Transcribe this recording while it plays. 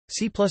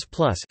C++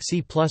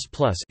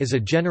 is a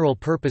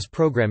general-purpose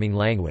programming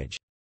language.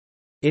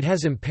 It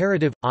has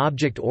imperative,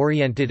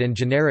 object-oriented and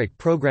generic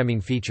programming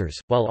features,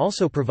 while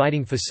also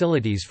providing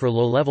facilities for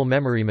low-level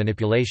memory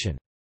manipulation.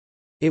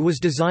 It was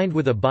designed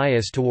with a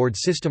bias toward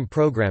system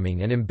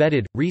programming and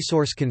embedded,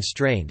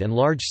 resource-constrained and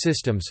large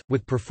systems,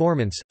 with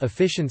performance,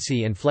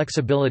 efficiency and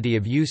flexibility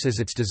of use as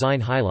its design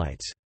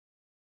highlights.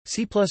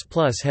 C++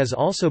 has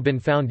also been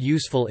found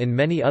useful in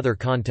many other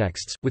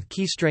contexts, with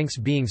key strengths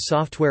being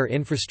software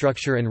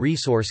infrastructure and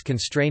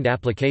resource-constrained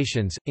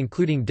applications,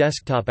 including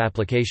desktop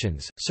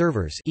applications,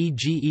 servers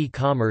e.g.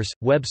 e-commerce,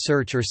 web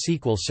search or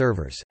SQL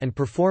servers, and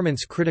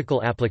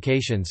performance-critical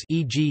applications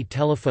e.g.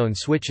 telephone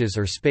switches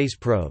or space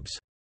probes.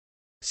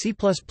 C++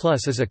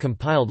 is a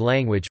compiled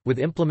language, with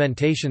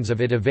implementations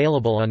of it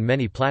available on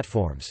many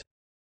platforms.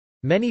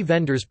 Many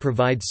vendors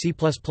provide C++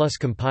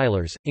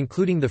 compilers,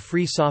 including the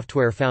Free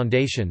Software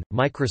Foundation,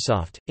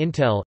 Microsoft,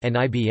 Intel, and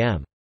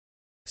IBM.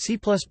 C++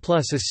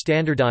 is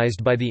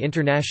standardized by the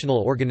International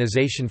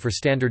Organization for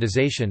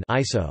Standardization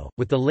 (ISO),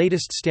 with the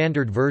latest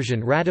standard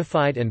version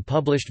ratified and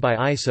published by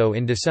ISO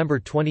in December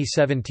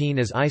 2017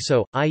 as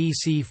ISO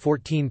IEC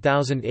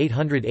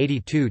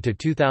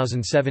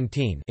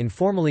 14882/2017,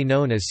 informally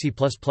known as C++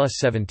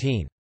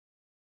 17.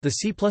 The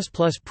C++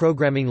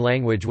 programming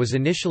language was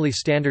initially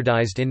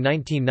standardized in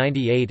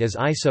 1998 as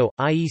ISO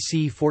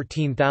IEC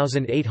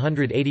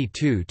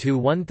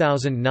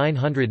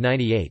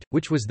 14882/1998,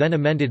 which was then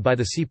amended by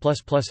the C++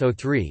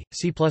 03,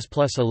 C++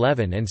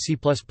 11 and C++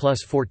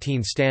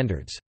 14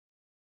 standards.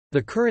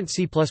 The current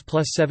C++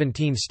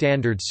 17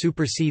 standard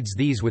supersedes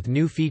these with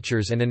new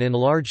features and an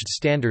enlarged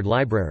standard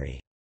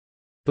library.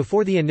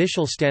 Before the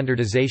initial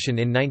standardization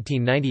in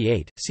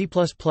 1998, C++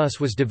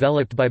 was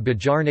developed by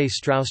Bjarne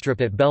Stroustrup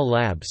at Bell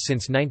Labs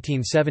since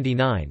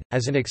 1979,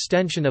 as an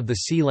extension of the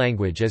C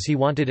language, as he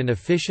wanted an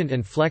efficient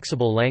and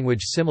flexible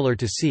language similar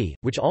to C,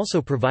 which also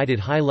provided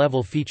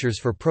high-level features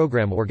for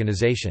program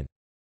organization.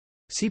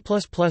 C++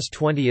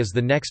 20 is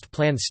the next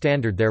planned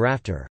standard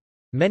thereafter.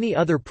 Many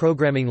other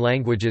programming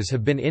languages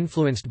have been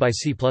influenced by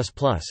C++,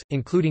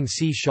 including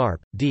C#,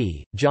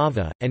 D,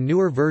 Java, and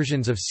newer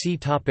versions of C.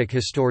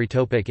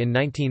 Historietopic in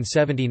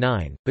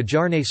 1979,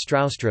 Bjarne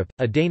Stroustrup,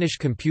 a Danish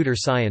computer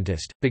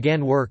scientist,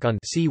 began work on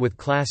C with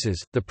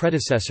classes, the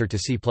predecessor to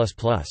C++.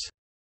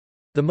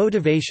 The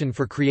motivation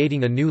for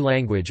creating a new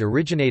language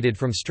originated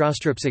from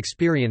Stroustrup's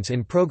experience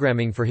in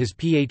programming for his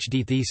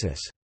PhD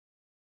thesis.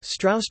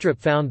 Stroustrup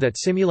found that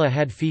Simula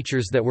had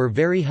features that were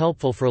very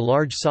helpful for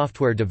large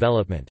software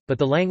development, but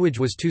the language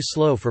was too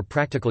slow for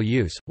practical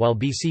use, while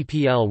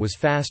BCPL was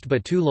fast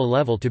but too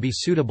low-level to be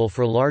suitable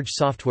for large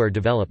software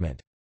development.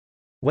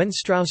 When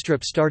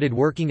Stroustrup started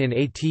working in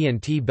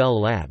AT&T Bell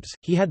Labs,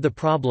 he had the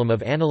problem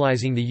of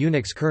analyzing the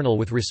Unix kernel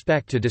with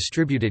respect to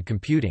distributed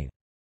computing.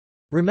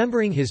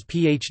 Remembering his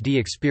PhD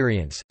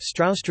experience,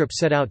 Stroustrup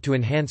set out to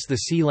enhance the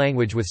C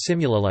language with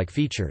Simula-like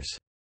features.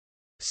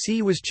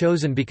 C was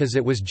chosen because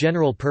it was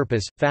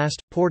general-purpose,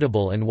 fast,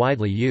 portable and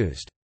widely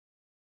used.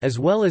 As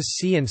well as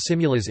C and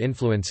Simula's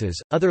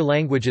influences, other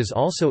languages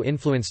also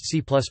influenced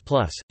C++,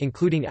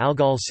 including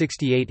ALGOL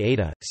 68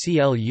 Ada,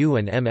 CLU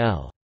and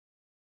ML.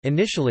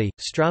 Initially,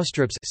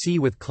 Stroustrup's C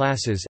with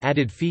classes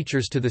added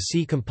features to the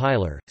C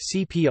compiler,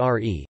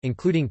 CPRE,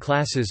 including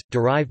classes,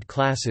 derived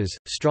classes,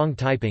 strong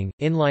typing,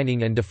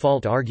 inlining and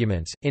default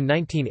arguments. In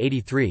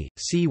 1983,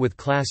 C with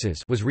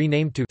classes was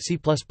renamed to C++,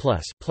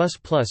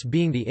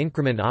 being the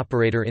increment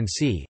operator in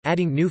C,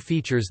 adding new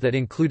features that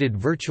included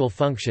virtual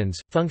functions,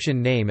 function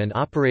name and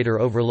operator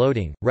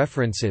overloading,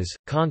 references,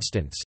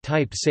 constants,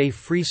 type-safe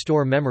free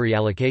store memory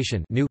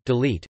allocation, new,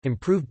 delete,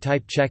 improved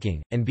type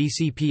checking, and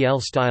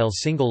BCPL-style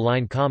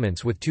single-line comments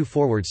with 2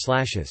 forward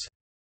slashes.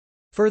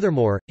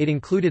 Furthermore, it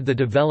included the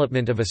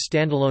development of a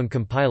standalone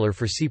compiler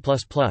for C++,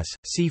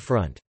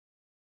 C-front.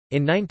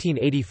 In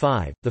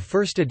 1985, the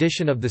first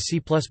edition of the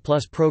C++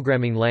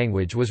 programming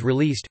language was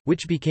released,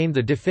 which became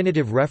the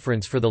definitive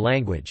reference for the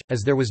language,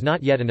 as there was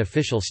not yet an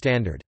official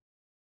standard.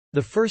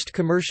 The first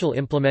commercial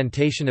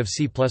implementation of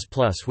C++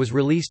 was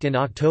released in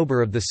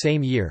October of the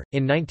same year.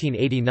 In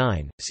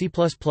 1989, C++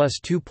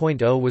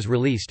 2.0 was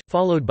released,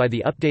 followed by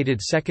the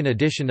updated second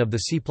edition of the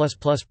C++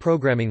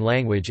 programming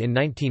language in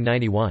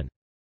 1991.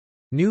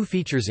 New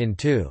features in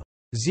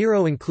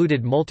 2.0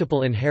 included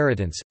multiple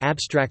inheritance,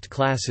 abstract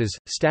classes,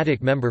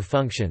 static member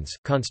functions,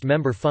 const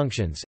member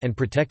functions, and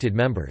protected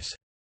members.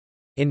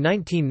 In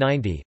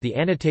 1990, the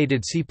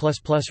annotated C++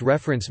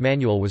 reference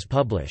manual was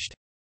published.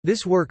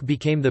 This work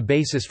became the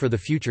basis for the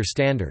future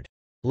standard.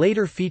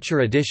 Later feature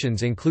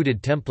additions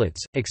included templates,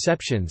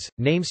 exceptions,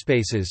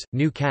 namespaces,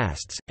 new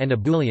casts, and a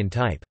Boolean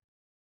type.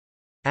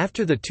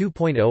 After the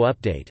 2.0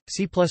 update,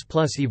 C++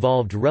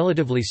 evolved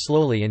relatively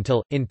slowly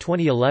until, in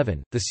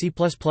 2011, the C++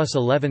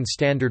 11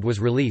 standard was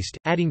released,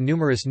 adding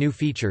numerous new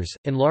features,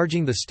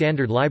 enlarging the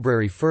standard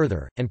library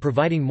further, and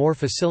providing more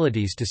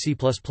facilities to C++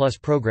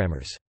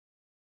 programmers.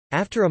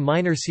 After a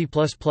minor C++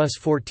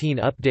 14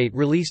 update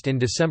released in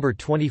December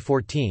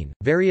 2014,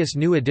 various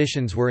new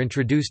additions were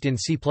introduced in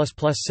C++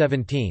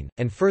 17,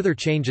 and further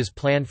changes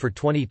planned for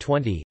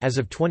 2020. As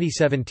of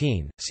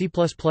 2017, C++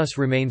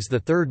 remains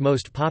the third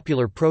most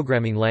popular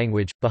programming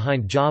language,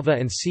 behind Java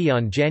and C.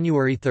 On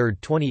January 3,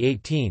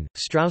 2018,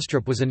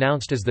 Stroustrup was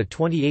announced as the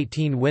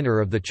 2018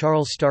 winner of the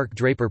Charles Stark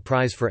Draper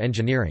Prize for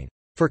Engineering,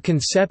 for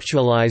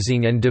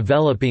conceptualizing and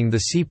developing the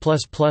C++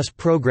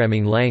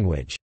 programming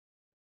language.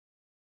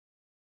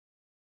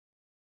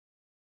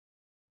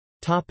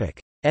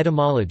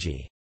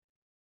 Etymology.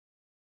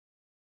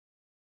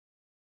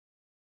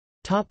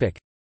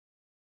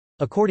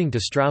 According to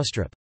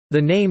Stroustrup,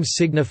 the name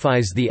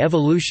signifies the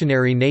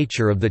evolutionary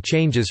nature of the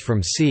changes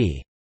from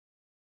C.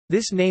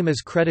 This name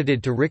is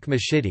credited to Rick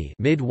Machidi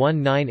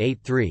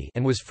mid-1983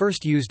 and was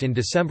first used in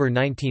December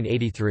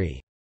 1983.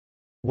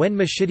 When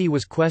Machidi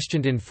was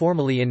questioned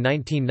informally in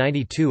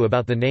 1992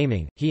 about the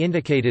naming, he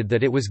indicated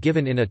that it was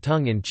given in a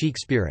tongue-in-cheek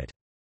spirit.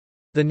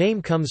 The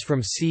name comes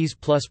from C's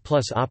 ++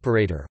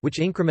 operator, which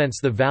increments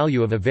the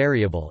value of a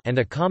variable, and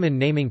a common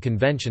naming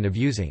convention of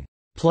using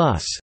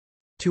plus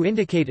to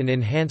indicate an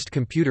enhanced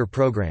computer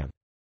program.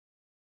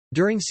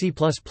 During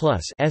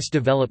C++'s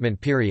development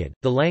period,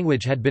 the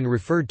language had been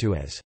referred to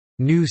as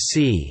New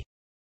C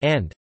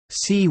and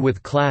C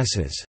with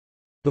classes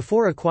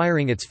before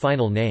acquiring its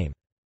final name.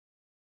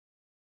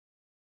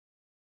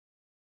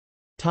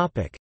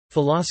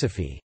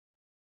 Philosophy.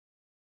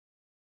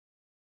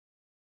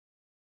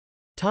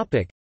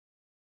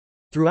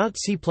 Throughout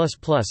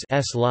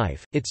C++'s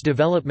life, its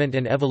development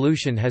and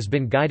evolution has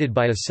been guided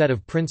by a set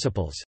of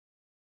principles.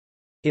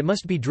 It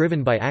must be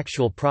driven by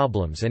actual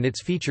problems and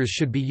its features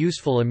should be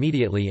useful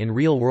immediately in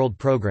real-world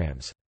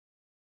programs.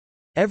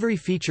 Every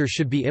feature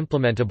should be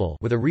implementable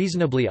with a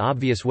reasonably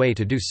obvious way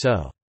to do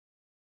so.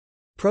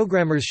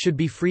 Programmers should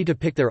be free to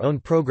pick their own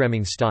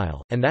programming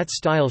style, and that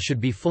style should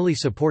be fully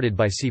supported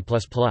by C++.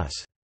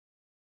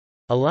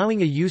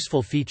 Allowing a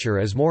useful feature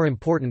is more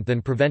important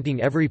than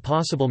preventing every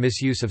possible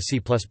misuse of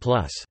C++.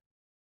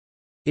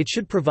 It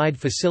should provide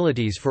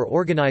facilities for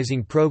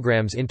organizing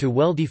programs into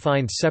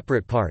well-defined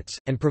separate parts,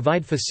 and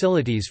provide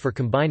facilities for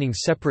combining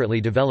separately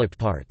developed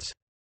parts.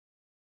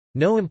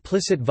 No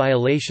implicit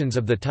violations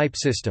of the type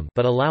system,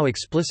 but allow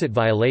explicit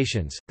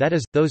violations, that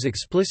is, those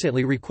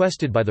explicitly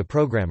requested by the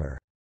programmer.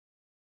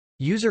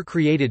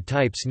 User-created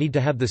types need to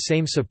have the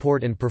same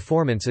support and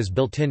performance as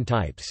built-in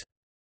types.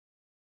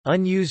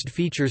 Unused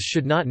features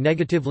should not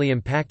negatively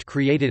impact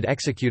created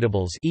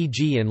executables,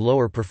 e.g. in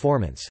lower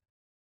performance.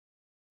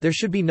 There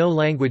should be no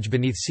language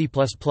beneath C++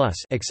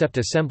 except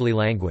assembly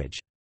language.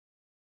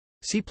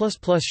 C++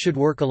 should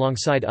work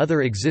alongside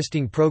other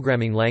existing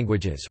programming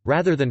languages,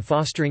 rather than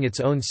fostering its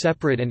own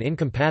separate and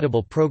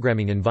incompatible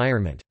programming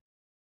environment.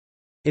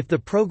 If the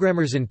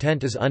programmer's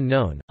intent is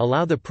unknown,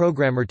 allow the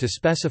programmer to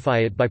specify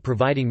it by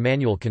providing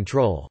manual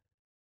control.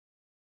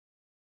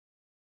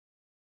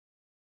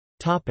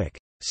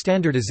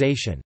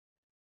 Standardization.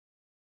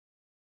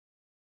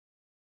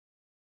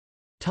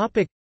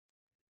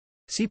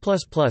 C++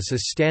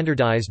 is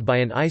standardized by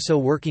an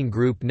ISO working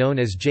group known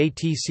as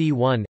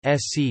JTC1,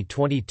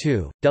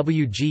 SC22,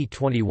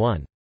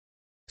 WG21.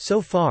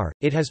 So far,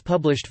 it has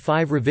published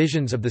 5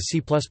 revisions of the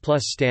C++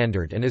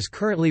 standard and is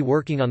currently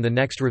working on the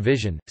next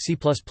revision,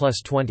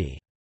 C++20.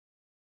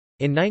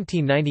 In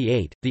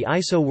 1998, the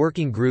ISO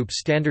working group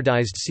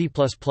standardized C++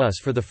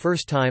 for the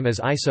first time as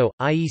ISO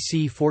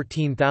IEC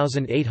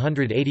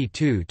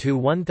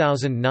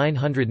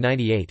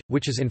 14882-1998,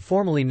 which is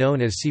informally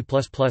known as C++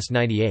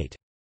 98.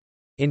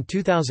 In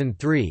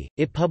 2003,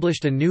 it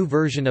published a new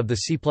version of the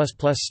C++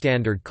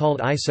 standard called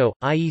ISO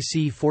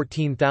IEC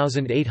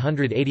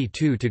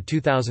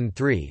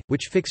 14882-2003,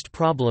 which fixed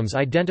problems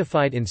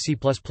identified in C++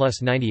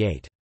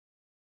 98.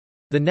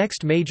 The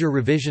next major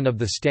revision of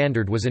the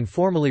standard was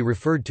informally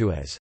referred to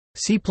as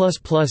C++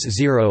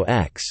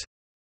 0x,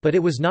 but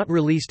it was not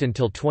released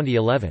until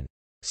 2011.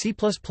 C++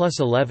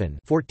 11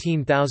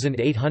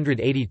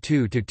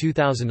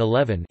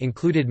 14882-2011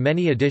 included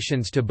many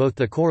additions to both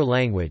the core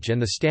language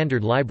and the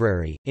standard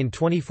library. In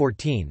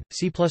 2014,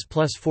 C++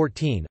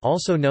 14,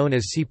 also known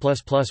as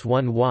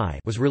C++1y,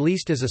 was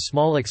released as a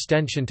small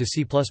extension to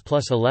C++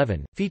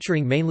 11,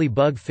 featuring mainly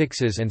bug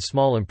fixes and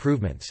small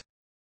improvements.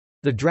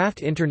 The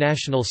draft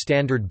international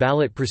standard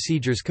ballot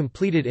procedures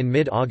completed in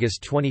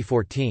mid-August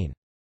 2014.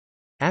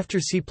 After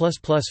C++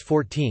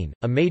 14,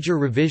 a major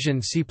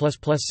revision C++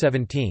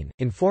 17,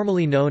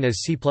 informally known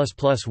as C++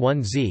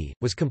 1z,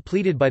 was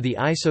completed by the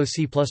ISO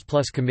C++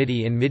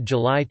 committee in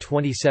mid-July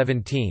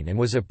 2017 and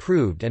was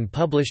approved and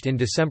published in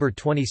December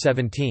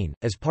 2017.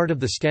 As part of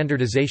the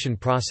standardization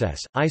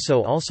process,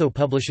 ISO also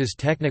publishes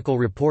technical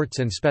reports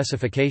and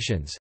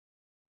specifications.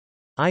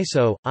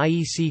 ISO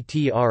IEC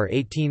TR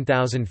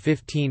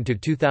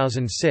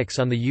 18015-2006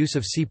 on the use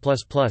of C++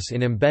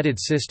 in embedded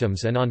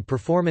systems and on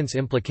performance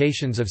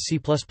implications of C++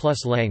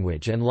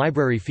 language and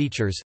library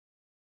features.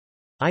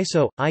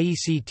 ISO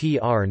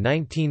IEC/TR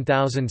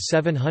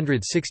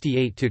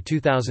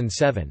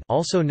 19768-2007,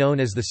 also known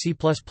as the C++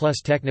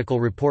 Technical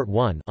Report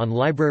 1 on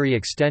library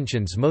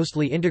extensions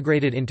mostly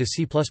integrated into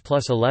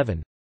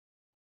C++11.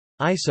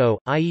 ISO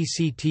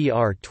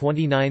IEC/TR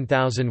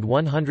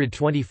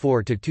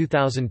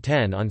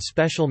 29124-2010 on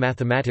special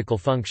mathematical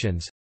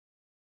functions.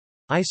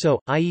 ISO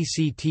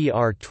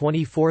IEC/TR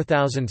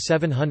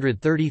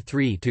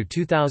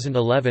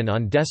 24733-2011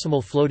 on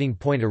decimal floating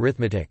point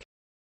arithmetic.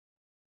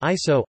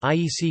 ISO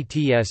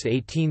IEC/TS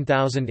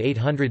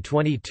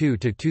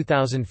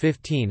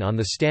 18822-2015 on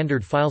the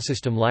standard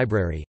filesystem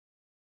library.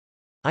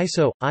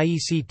 ISO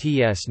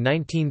IEC/TS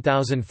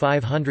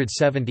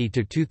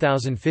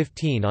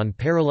 19570-2015 on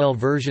parallel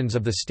versions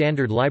of the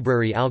standard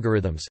library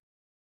algorithms.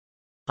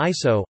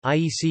 ISO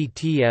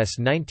IEC/TS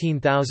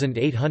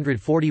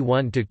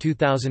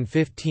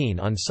 19841-2015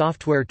 on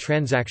software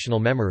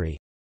transactional memory.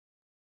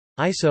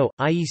 ISO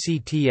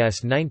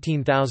IEC/TS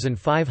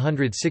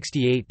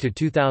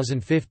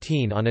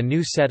 19568-2015 on a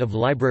new set of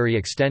library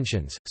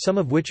extensions, some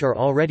of which are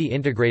already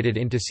integrated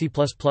into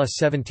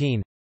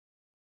C++17.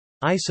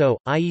 ISO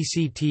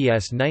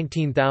IEC/TS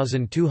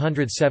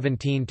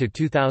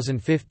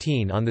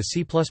 19217-2015 on the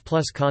C++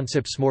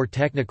 concepts. More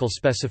technical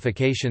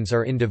specifications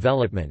are in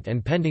development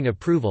and pending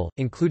approval,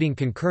 including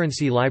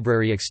concurrency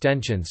library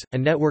extensions, a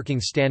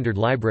networking standard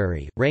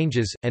library,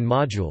 ranges, and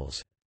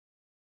modules.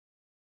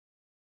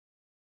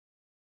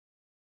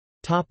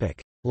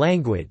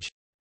 Language.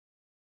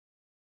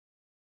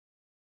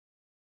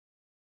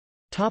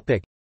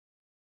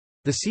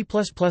 The C++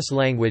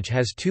 language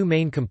has two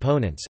main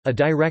components, a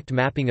direct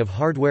mapping of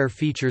hardware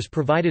features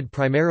provided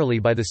primarily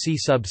by the C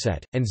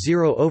subset, and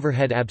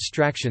zero-overhead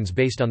abstractions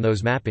based on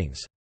those mappings.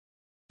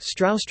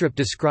 Stroustrup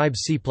describes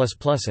C++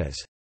 as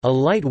a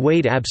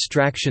lightweight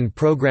abstraction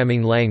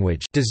programming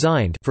language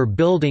designed for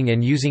building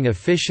and using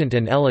efficient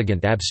and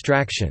elegant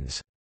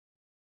abstractions,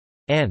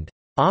 and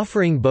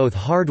offering both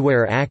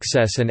hardware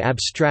access and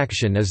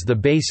abstraction is the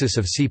basis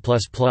of C++.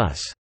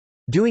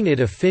 Doing it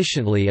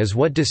efficiently is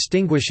what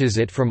distinguishes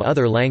it from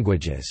other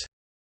languages.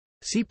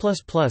 C++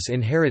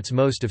 inherits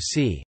most of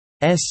C's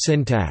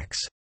syntax.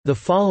 The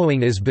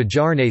following is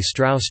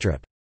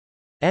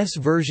Bjarne-Stroustrup's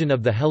version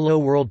of the Hello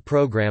World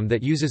program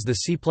that uses the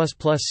C++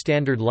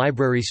 standard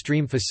library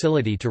stream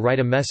facility to write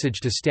a message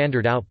to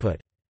standard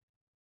output.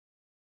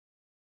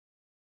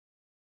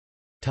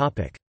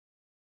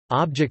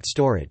 Object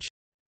storage.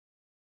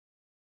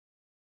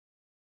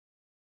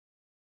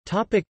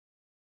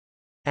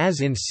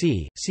 As in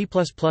C, C++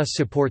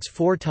 supports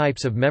four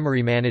types of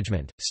memory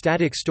management: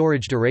 static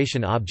storage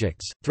duration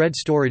objects, thread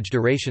storage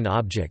duration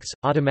objects,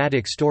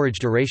 automatic storage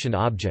duration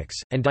objects,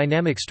 and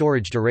dynamic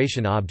storage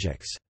duration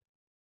objects.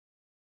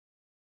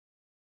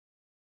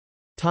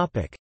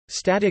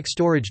 Static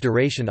storage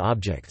duration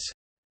objects.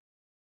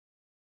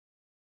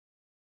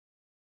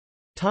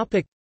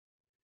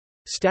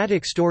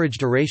 Static storage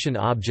duration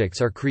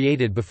objects are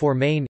created before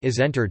main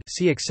is entered,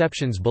 see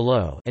exceptions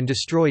below, and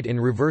destroyed in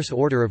reverse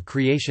order of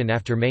creation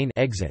after main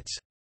exits.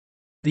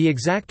 The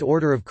exact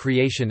order of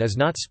creation is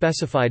not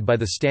specified by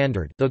the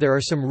standard, though there are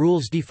some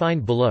rules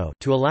defined below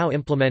to allow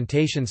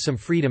implementations some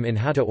freedom in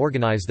how to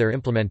organize their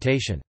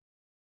implementation.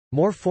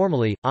 More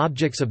formally,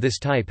 objects of this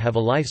type have a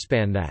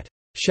lifespan that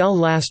shall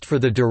last for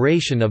the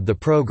duration of the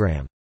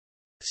program.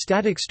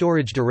 Static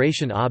storage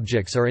duration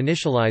objects are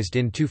initialized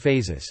in two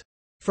phases.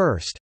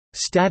 First,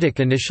 static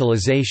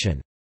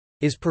initialization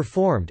is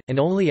performed, and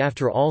only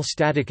after all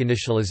static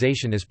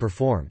initialization is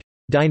performed,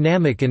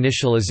 dynamic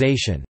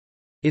initialization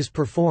is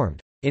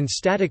performed. In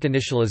static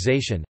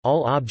initialization,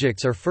 all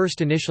objects are first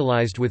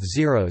initialized with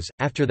zeros.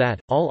 After that,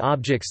 all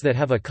objects that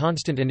have a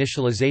constant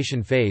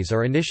initialization phase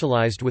are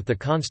initialized with the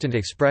constant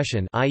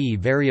expression, i.e.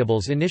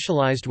 variables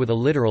initialized with a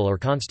literal or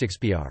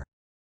constexpr.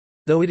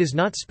 Though it is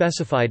not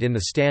specified in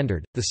the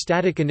standard, the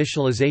static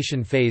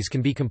initialization phase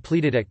can be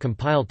completed at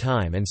compile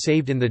time and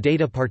saved in the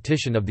data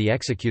partition of the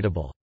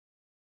executable.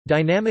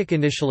 Dynamic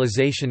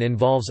initialization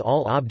involves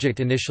all object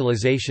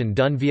initialization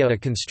done via a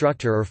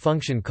constructor or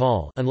function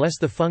call unless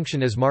the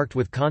function is marked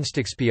with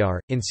constexpr,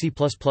 in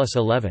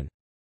C++11.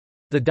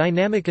 The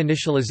dynamic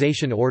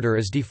initialization order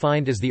is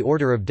defined as the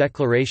order of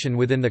declaration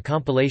within the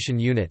compilation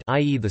unit,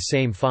 i.e. the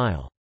same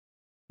file.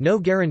 No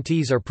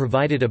guarantees are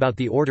provided about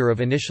the order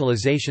of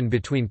initialization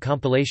between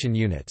compilation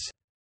units.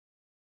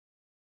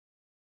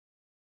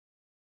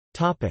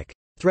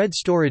 Thread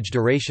storage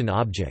duration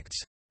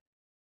objects.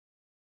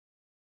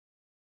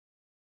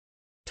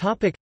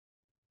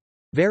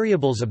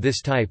 Variables of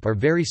this type are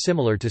very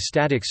similar to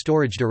static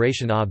storage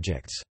duration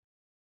objects.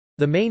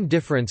 The main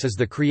difference is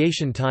the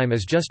creation time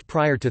is just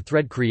prior to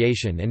thread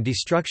creation and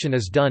destruction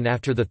is done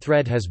after the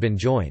thread has been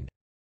joined.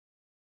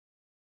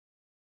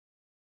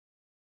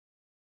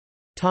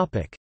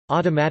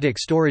 Automatic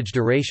storage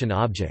duration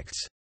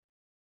objects.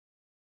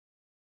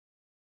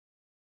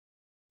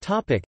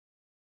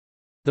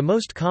 The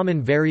most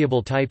common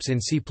variable types in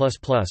C++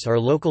 are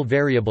local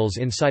variables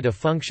inside a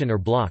function or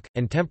block,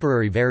 and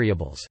temporary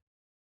variables.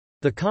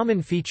 The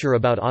common feature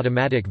about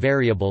automatic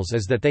variables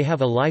is that they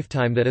have a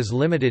lifetime that is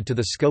limited to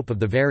the scope of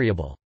the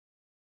variable.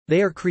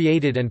 They are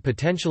created and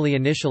potentially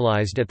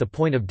initialized at the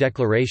point of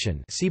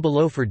declaration, see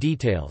below for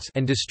details,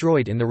 and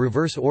destroyed in the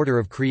reverse order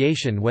of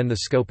creation when the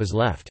scope is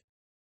left.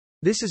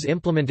 This is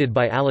implemented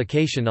by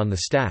allocation on the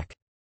stack.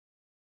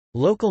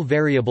 Local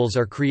variables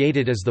are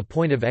created as the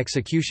point of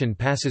execution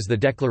passes the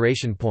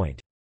declaration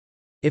point.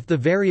 If the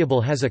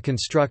variable has a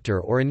constructor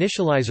or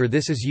initializer,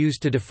 this is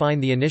used to define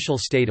the initial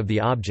state of the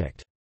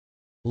object.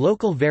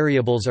 Local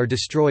variables are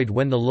destroyed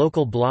when the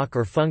local block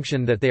or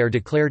function that they are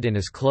declared in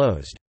is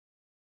closed.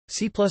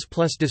 C++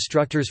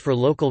 destructors for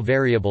local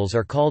variables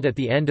are called at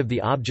the end of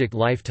the object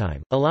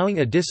lifetime, allowing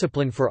a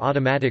discipline for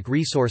automatic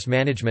resource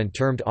management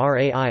termed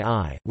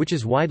RAII, which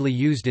is widely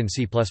used in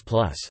C++.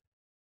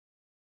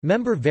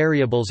 Member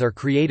variables are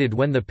created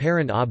when the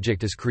parent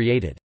object is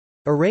created.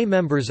 Array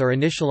members are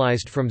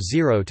initialized from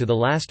 0 to the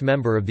last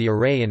member of the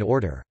array in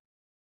order.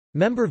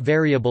 Member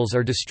variables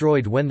are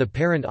destroyed when the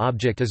parent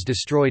object is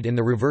destroyed in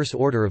the reverse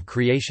order of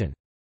creation.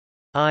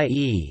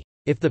 I.e.,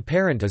 if the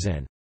parent is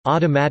an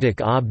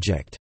automatic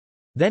object,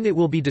 then it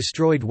will be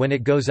destroyed when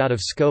it goes out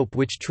of scope,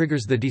 which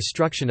triggers the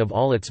destruction of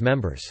all its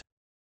members.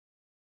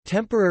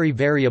 Temporary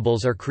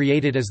variables are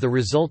created as the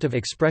result of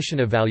expression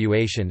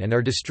evaluation and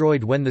are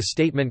destroyed when the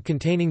statement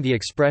containing the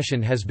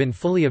expression has been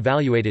fully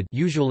evaluated,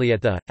 usually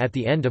at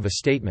the end of a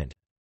statement.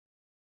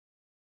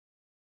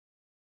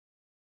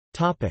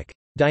 Topic: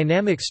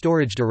 Dynamic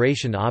storage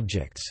duration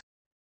objects.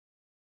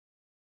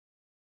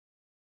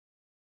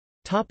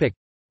 Topic: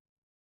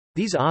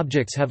 These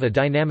objects have a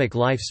dynamic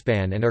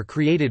lifespan and are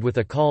created with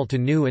a call to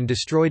new and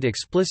destroyed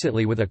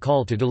explicitly with a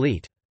call to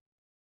delete.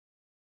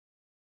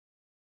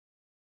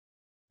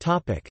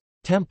 Topic: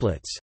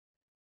 Templates.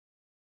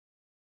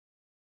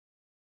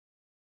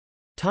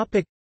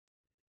 Topic: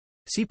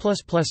 C++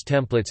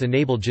 templates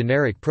enable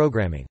generic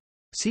programming.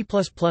 C++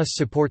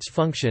 supports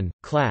function,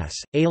 class,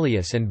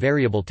 alias and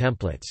variable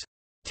templates.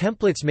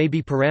 Templates may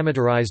be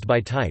parameterized by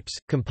types,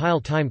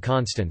 compile time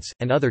constants,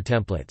 and other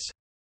templates.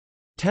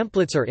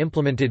 Templates are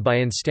implemented by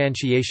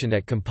instantiation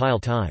at compile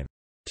time.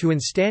 To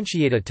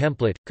instantiate a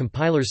template,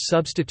 compilers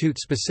substitute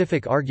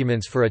specific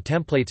arguments for a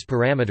template's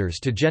parameters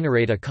to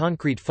generate a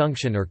concrete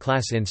function or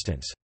class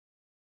instance.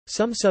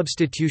 Some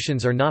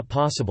substitutions are not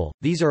possible.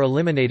 These are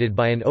eliminated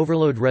by an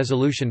overload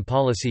resolution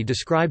policy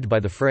described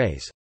by the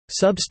phrase,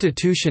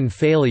 "Substitution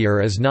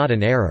failure is not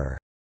an error."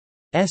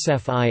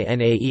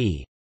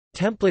 SFINAE.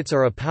 Templates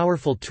are a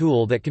powerful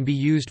tool that can be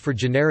used for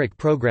generic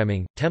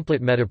programming,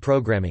 template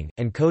metaprogramming,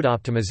 and code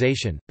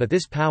optimization, but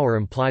this power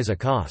implies a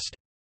cost.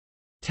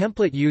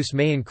 Template use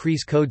may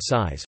increase code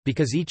size,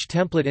 because each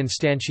template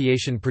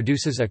instantiation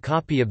produces a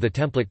copy of the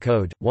template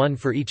code, one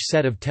for each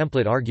set of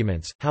template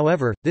arguments.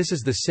 However, this is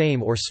the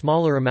same or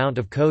smaller amount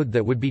of code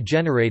that would be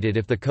generated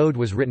if the code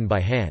was written by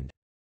hand.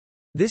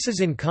 This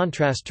is in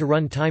contrast to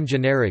runtime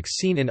generics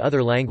seen in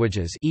other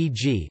languages,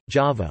 e.g.,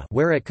 Java,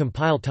 where at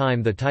compile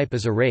time the type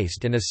is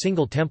erased and a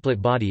single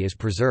template body is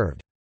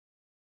preserved.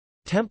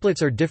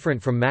 Templates are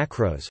different from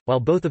macros. While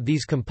both of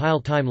these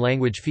compile-time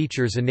language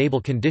features enable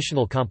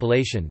conditional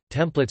compilation,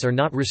 templates are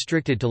not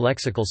restricted to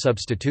lexical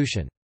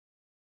substitution.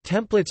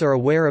 Templates are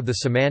aware of the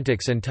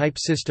semantics and type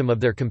system of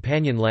their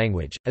companion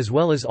language, as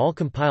well as all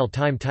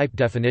compile-time type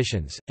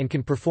definitions, and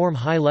can perform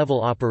high-level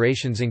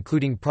operations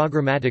including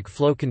programmatic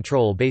flow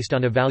control based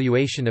on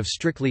evaluation of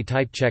strictly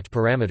type-checked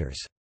parameters.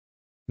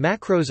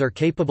 Macros are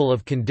capable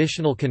of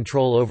conditional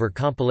control over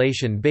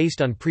compilation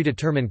based on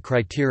predetermined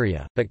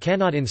criteria, but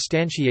cannot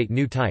instantiate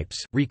new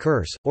types,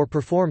 recurse, or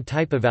perform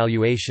type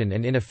evaluation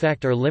and in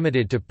effect are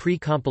limited to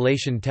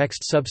pre-compilation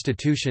text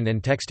substitution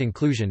and text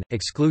inclusion,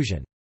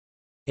 exclusion.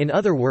 In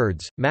other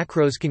words,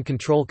 macros can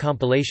control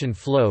compilation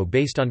flow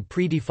based on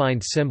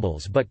predefined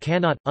symbols but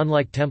cannot,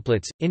 unlike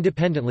templates,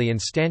 independently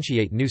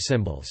instantiate new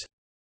symbols.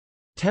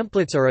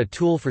 Templates are a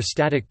tool for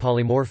static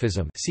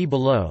polymorphism, see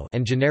below,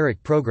 and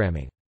generic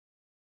programming.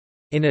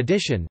 In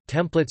addition,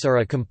 templates are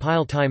a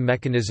compile-time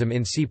mechanism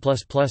in C++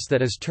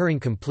 that is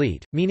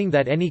Turing-complete, meaning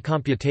that any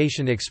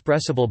computation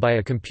expressible by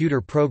a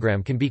computer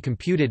program can be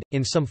computed,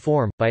 in some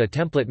form, by a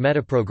template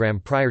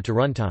metaprogram prior to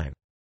runtime.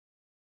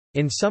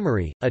 In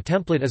summary, a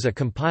template is a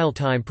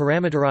compile-time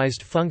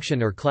parameterized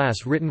function or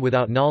class written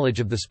without knowledge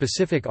of the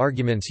specific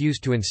arguments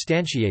used to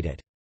instantiate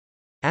it.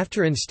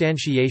 After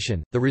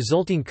instantiation, the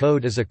resulting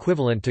code is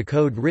equivalent to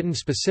code written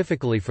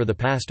specifically for the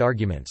past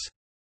arguments.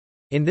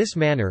 In this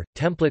manner,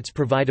 templates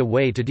provide a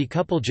way to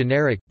decouple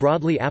generic,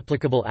 broadly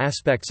applicable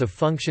aspects of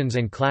functions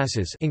and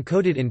classes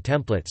encoded in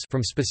templates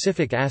from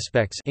specific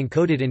aspects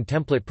encoded in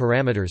template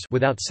parameters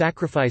without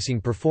sacrificing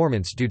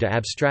performance due to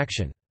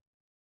abstraction.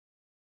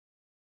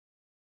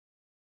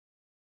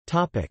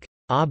 Topic: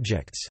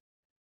 Objects.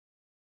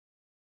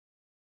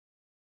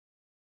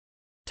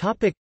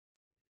 Topic: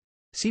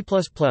 C++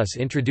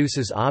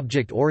 introduces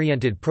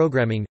object-oriented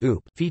programming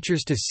 (OOP)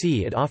 features to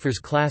C. It offers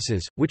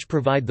classes, which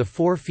provide the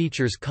four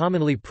features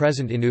commonly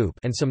present in OOP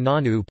and some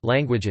non-OOP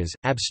languages: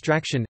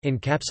 abstraction,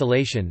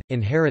 encapsulation,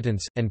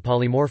 inheritance, and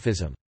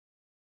polymorphism.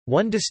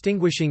 One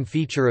distinguishing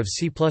feature of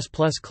C++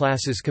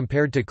 classes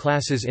compared to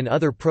classes in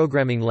other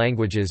programming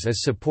languages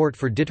is support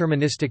for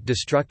deterministic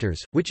destructors,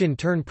 which in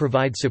turn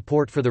provide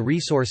support for the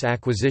resource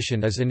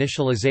acquisition as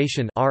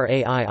initialization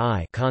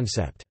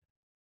concept.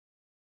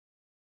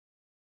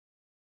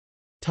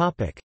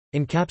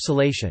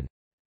 Encapsulation.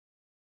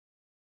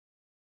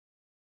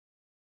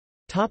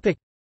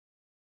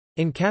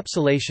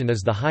 Encapsulation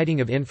is the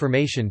hiding of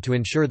information to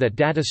ensure that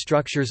data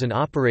structures and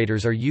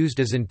operators are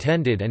used as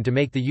intended and to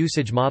make the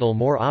usage model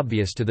more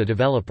obvious to the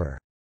developer.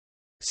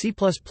 C++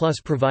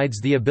 provides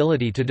the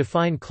ability to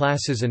define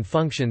classes and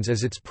functions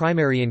as its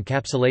primary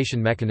encapsulation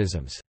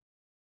mechanisms.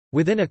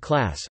 Within a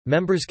class,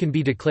 members can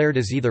be declared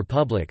as either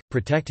public,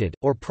 protected,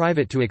 or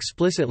private to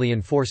explicitly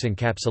enforce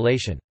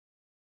encapsulation.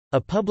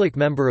 A public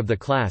member of the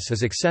class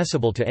is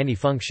accessible to any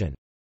function.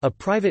 A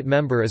private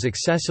member is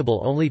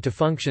accessible only to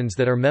functions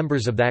that are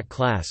members of that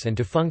class and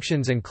to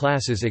functions and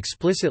classes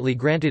explicitly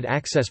granted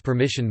access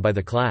permission by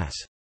the class.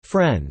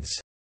 Friends.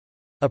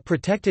 A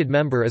protected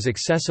member is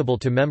accessible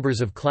to members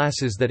of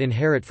classes that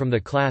inherit from the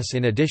class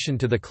in addition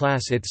to the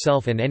class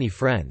itself and any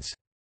friends.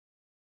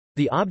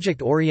 The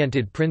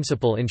object-oriented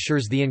principle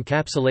ensures the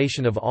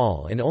encapsulation of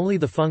all and only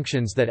the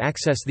functions that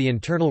access the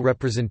internal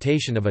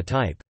representation of a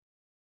type.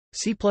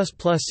 C++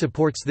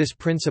 supports this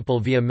principle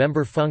via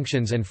member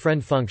functions and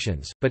friend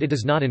functions, but it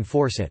does not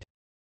enforce it.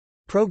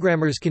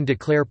 Programmers can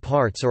declare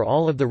parts or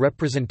all of the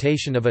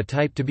representation of a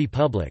type to be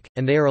public,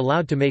 and they are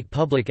allowed to make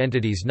public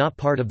entities not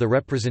part of the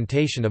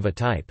representation of a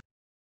type.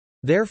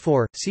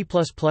 Therefore, C++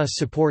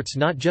 supports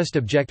not just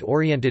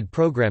object-oriented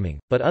programming,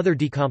 but other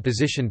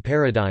decomposition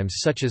paradigms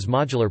such as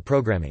modular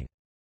programming.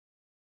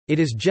 It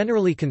is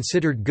generally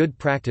considered good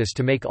practice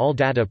to make all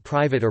data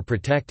private or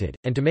protected,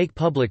 and to make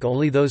public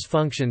only those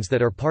functions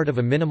that are part of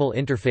a minimal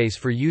interface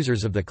for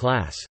users of the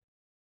class.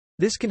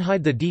 This can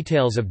hide the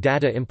details of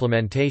data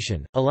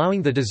implementation,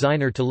 allowing the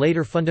designer to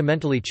later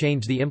fundamentally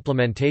change the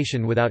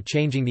implementation without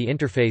changing the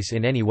interface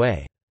in any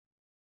way.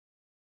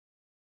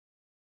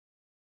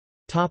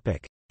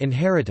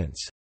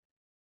 Inheritance.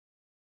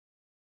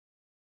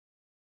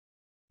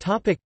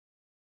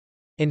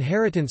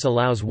 Inheritance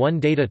allows one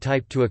data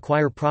type to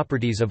acquire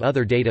properties of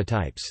other data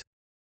types.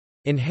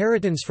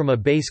 Inheritance from a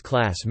base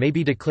class may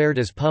be declared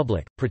as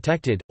public,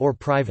 protected, or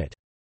private.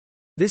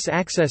 This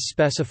access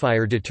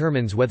specifier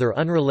determines whether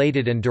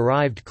unrelated and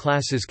derived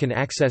classes can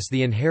access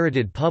the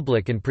inherited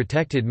public and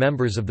protected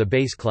members of the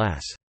base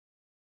class.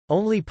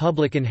 Only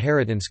public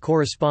inheritance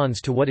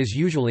corresponds to what is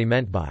usually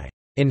meant by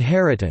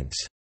inheritance.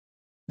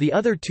 The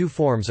other two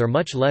forms are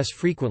much less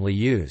frequently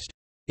used.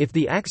 If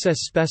the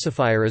access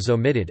specifier is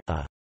omitted,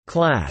 a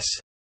class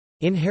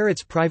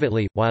inherits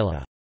privately, while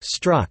a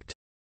struct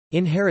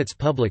inherits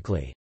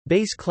publicly.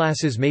 Base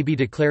classes may be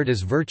declared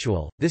as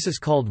virtual, this is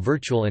called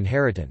virtual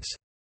inheritance.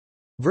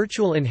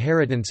 Virtual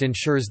inheritance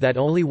ensures that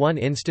only one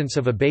instance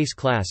of a base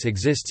class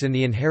exists in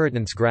the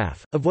inheritance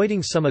graph,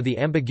 avoiding some of the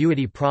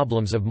ambiguity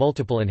problems of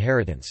multiple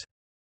inheritance.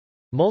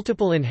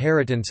 Multiple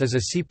inheritance is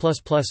a C++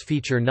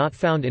 feature not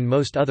found in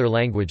most other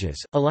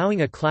languages,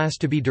 allowing a class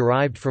to be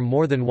derived from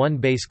more than one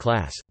base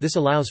class. This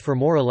allows for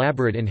more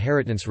elaborate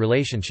inheritance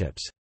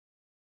relationships.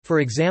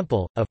 For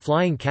example, a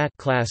flying cat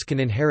class can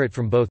inherit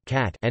from both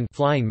cat and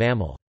flying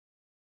mammal.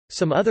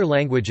 Some other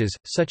languages,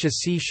 such as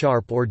C#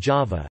 or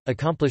Java,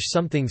 accomplish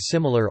something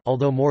similar,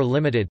 although more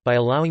limited, by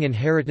allowing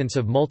inheritance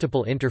of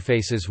multiple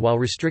interfaces while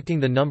restricting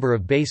the number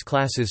of base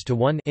classes to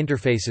one.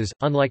 Interfaces,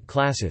 unlike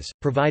classes,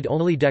 provide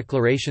only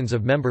declarations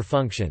of member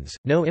functions,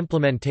 no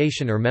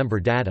implementation or member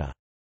data.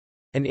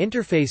 An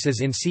interface as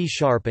in C#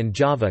 and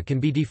Java can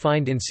be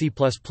defined in C++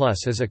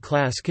 as a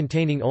class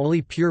containing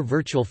only pure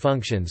virtual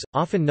functions,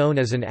 often known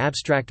as an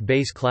abstract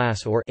base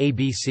class or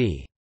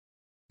ABC.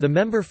 The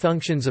member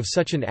functions of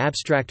such an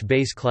abstract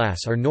base class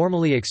are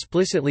normally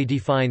explicitly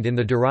defined in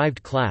the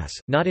derived class,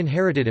 not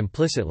inherited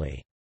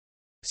implicitly.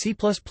 C++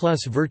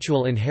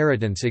 virtual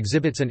inheritance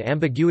exhibits an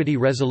ambiguity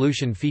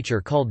resolution feature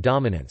called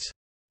dominance.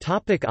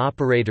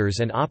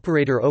 Operators and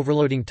operator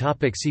overloading.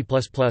 C++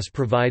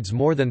 provides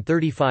more than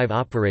 35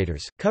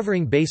 operators,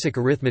 covering basic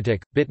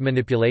arithmetic, bit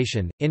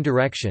manipulation,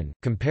 indirection,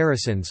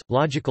 comparisons,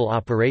 logical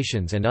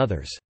operations and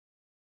others.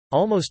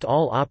 Almost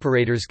all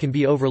operators can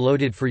be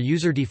overloaded for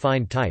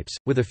user-defined types,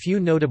 with a few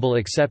notable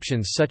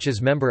exceptions such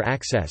as member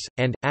access,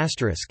 and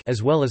asterisk,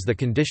 as well as the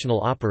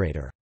conditional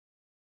operator.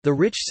 The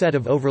rich set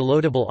of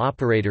overloadable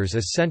operators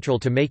is central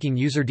to making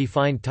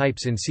user-defined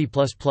types in C++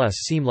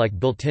 seem like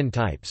built-in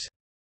types.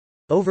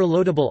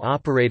 Overloadable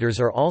operators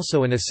are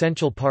also an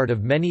essential part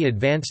of many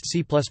advanced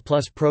C++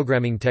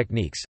 programming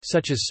techniques,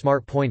 such as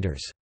smart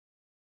pointers.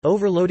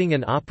 Overloading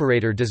an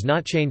operator does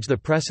not change the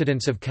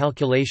precedence of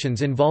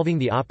calculations involving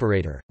the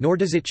operator, nor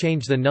does it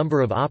change the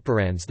number of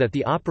operands that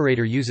the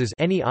operator uses.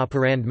 Any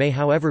operand may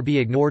however be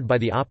ignored by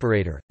the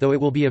operator, though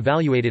it will be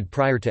evaluated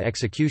prior to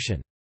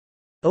execution.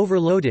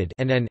 Overloaded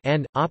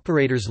and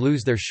operators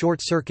lose their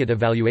short-circuit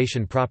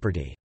evaluation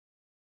property.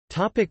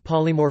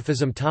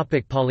 Polymorphism.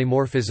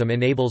 Polymorphism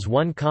enables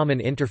one common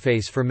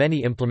interface for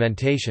many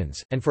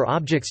implementations, and for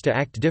objects to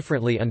act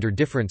differently under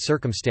different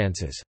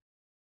circumstances.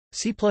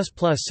 C++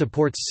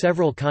 supports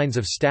several kinds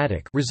of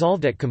static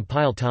resolved at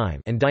compile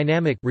time and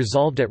dynamic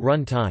resolved at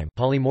runtime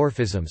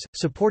polymorphisms,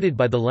 supported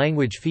by the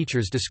language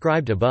features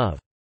described above.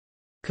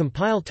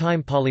 Compile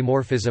time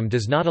polymorphism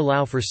does not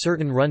allow for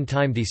certain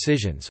runtime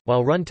decisions,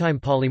 while runtime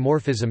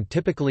polymorphism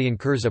typically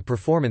incurs a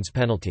performance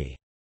penalty.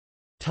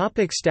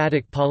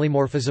 Static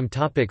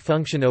polymorphism.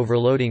 Function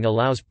overloading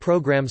allows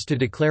programs to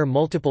declare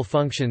multiple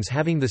functions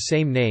having the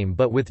same name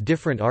but with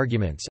different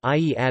arguments,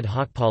 i.e. ad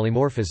hoc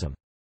polymorphism.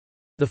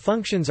 The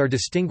functions are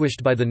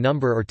distinguished by the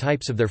number or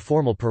types of their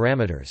formal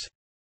parameters.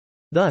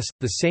 Thus,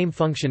 the same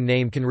function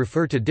name can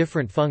refer to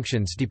different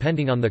functions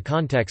depending on the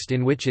context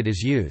in which it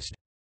is used.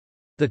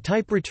 The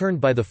type returned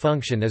by the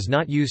function is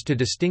not used to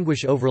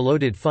distinguish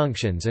overloaded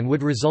functions and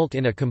would result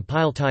in a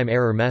compile time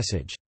error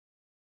message.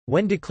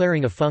 When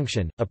declaring a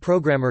function, a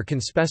programmer can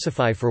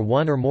specify for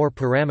one or more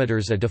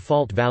parameters a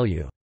default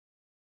value.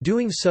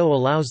 Doing so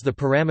allows the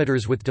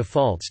parameters with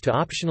defaults to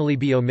optionally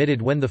be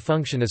omitted when the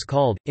function is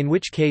called, in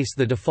which case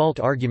the default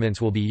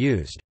arguments will be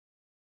used.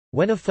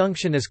 When a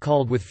function is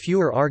called with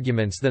fewer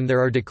arguments than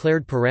there are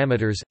declared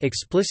parameters,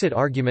 explicit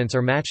arguments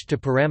are matched to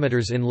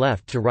parameters in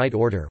left-to-right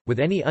order, with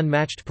any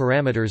unmatched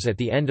parameters at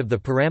the end of the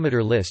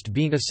parameter list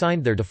being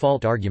assigned their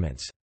default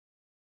arguments.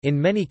 In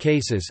many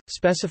cases,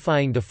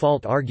 specifying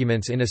default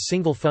arguments in a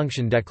single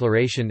function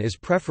declaration is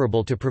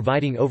preferable to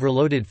providing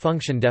overloaded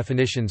function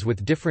definitions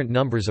with different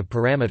numbers of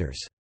parameters.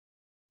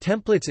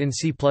 Templates in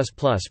C++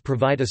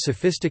 provide a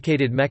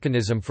sophisticated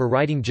mechanism for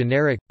writing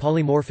generic,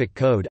 polymorphic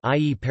code,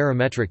 i.e.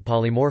 parametric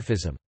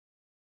polymorphism.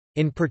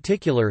 In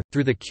particular,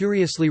 through the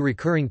curiously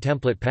recurring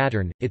template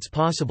pattern, it's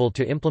possible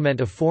to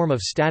implement a form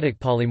of static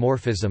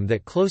polymorphism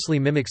that closely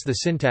mimics the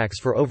syntax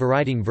for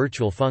overriding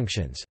virtual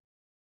functions.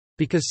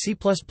 Because C++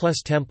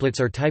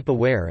 templates are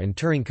type-aware and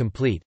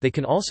Turing-complete, they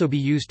can also be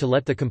used to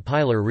let the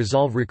compiler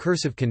resolve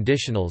recursive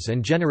conditionals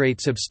and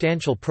generate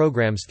substantial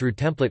programs through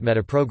template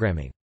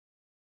metaprogramming.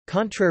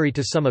 Contrary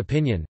to some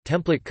opinion,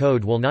 template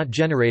code will not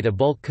generate a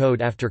bulk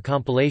code after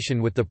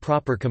compilation with the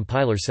proper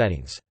compiler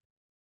settings.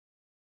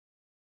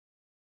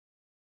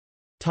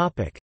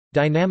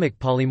 Dynamic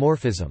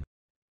polymorphism.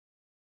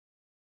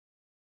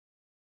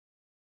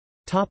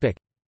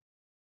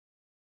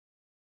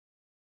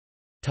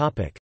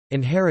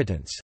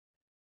 Inheritance.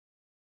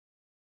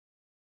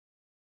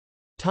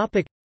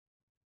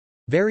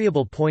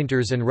 Variable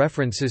pointers and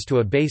references to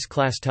a base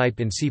class type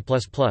in C++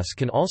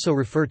 can also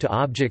refer to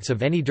objects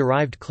of any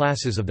derived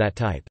classes of that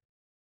type.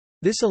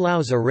 This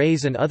allows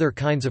arrays and other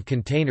kinds of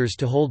containers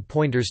to hold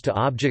pointers to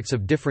objects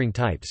of differing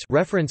types.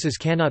 References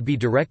cannot be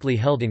directly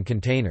held in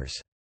containers.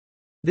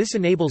 This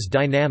enables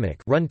dynamic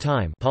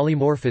runtime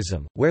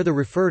polymorphism, where the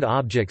referred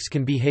objects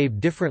can behave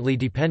differently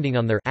depending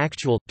on their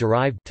actual,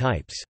 derived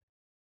types.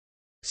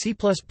 C++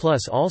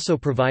 also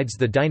provides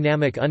the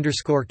dynamic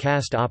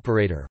 _cast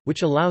operator,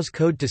 which allows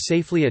code to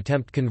safely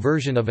attempt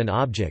conversion of an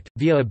object,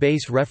 via a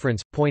base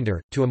reference,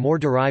 pointer, to a more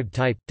derived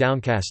type,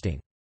 downcasting.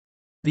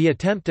 The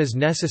attempt is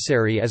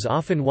necessary as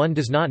often one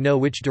does not know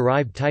which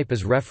derived type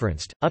is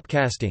referenced.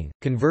 Upcasting,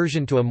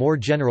 conversion to a more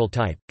general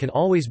type, can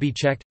always be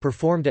checked,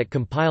 performed at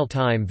compile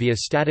time via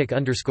static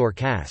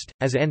 _cast,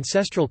 as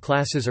ancestral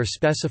classes are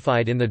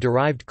specified in the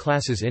derived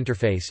classes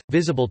interface,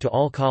 visible to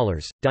all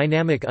callers.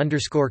 Dynamic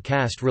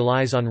 _cast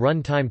relies on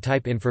runtime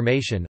type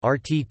information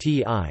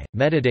 (RTTI)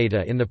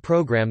 metadata in the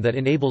program that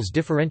enables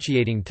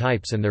differentiating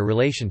types and their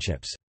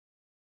relationships.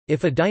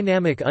 If a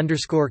dynamic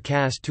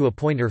 _cast to a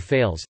pointer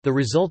fails, the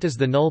result is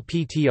the null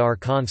PTR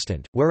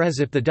constant, whereas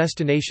if the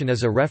destination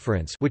is a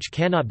reference which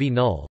cannot be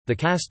null, the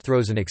cast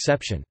throws an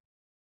exception.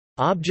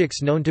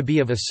 Objects known to be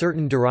of a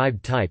certain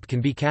derived type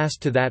can be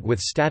cast to that with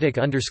static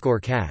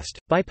 _cast,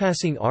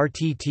 bypassing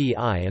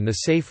RTTI and the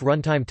safe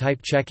runtime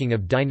type checking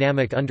of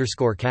dynamic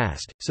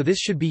 _cast, so this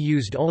should be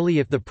used only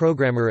if the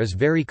programmer is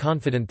very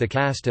confident the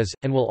cast is,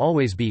 and will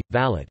always be,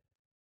 valid.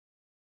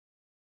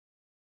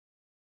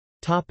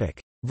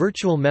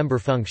 Virtual member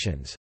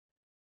functions.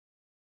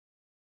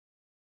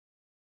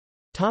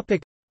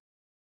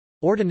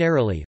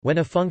 Ordinarily, when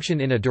a function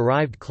in a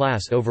derived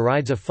class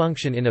overrides a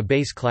function in a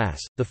base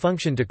class, the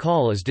function to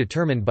call is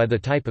determined by the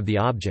type of the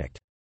object.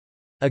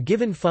 A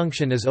given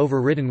function is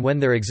overridden when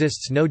there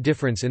exists no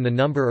difference in the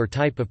number or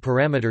type of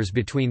parameters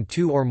between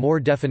two or more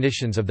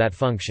definitions of that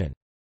function.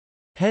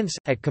 Hence,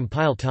 at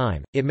compile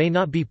time, it may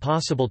not be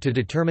possible to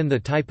determine the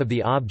type of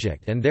the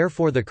object and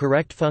therefore the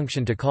correct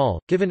function to call,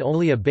 given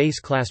only a base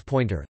class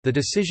pointer. The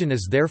decision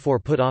is therefore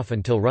put off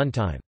until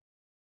runtime.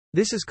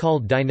 This is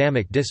called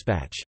dynamic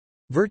dispatch.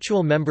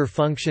 Virtual member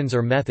functions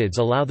or methods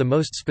allow the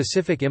most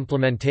specific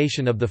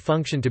implementation of the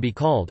function to be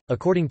called,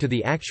 according to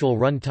the actual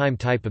runtime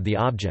type of the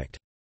object.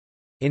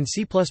 In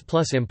C++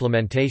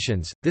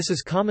 implementations, this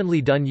is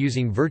commonly done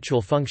using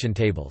virtual function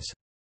tables.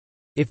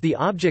 If the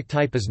object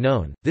type is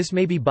known, this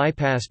may be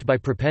bypassed by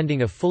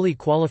prepending a fully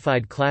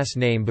qualified class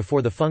name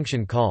before the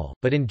function call,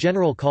 but in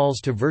general calls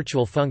to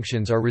virtual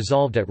functions are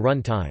resolved at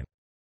runtime.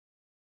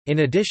 In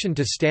addition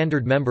to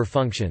standard member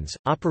functions,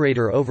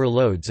 operator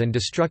overloads and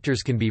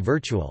destructors can be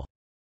virtual.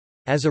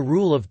 As a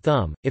rule of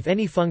thumb, if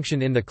any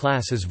function in the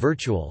class is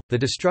virtual, the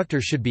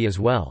destructor should be as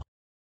well.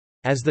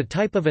 As the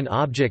type of an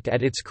object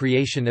at its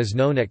creation is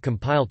known at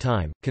compile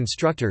time,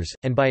 constructors,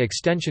 and by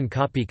extension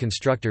copy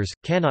constructors,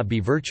 cannot be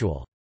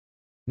virtual.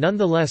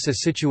 Nonetheless, a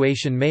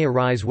situation may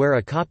arise where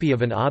a copy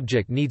of an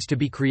object needs to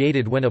be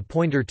created when a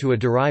pointer to a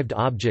derived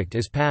object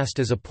is passed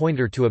as a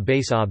pointer to a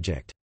base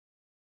object.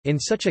 In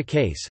such a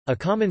case, a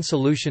common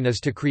solution is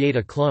to create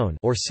a clone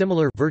or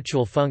similar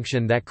virtual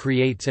function that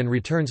creates and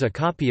returns a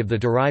copy of the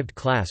derived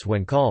class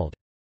when called.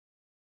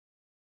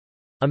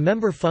 A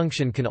member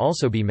function can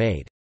also be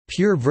made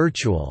pure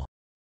virtual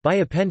by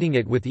appending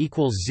it with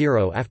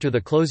 =0 after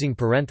the closing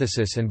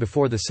parenthesis and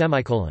before the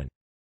semicolon.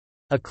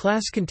 A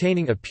class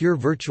containing a pure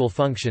virtual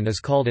function is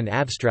called an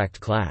abstract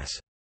class.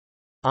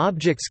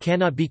 Objects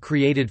cannot be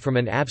created from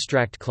an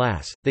abstract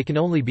class, they can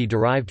only be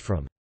derived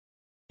from.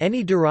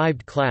 Any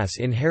derived class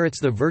inherits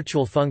the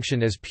virtual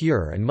function as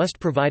pure and must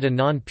provide a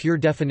non-pure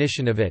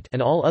definition of it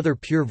and all other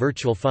pure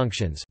virtual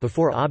functions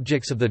before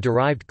objects of the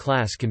derived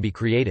class can be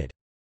created.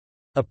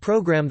 A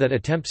program that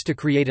attempts to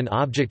create an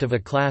object of a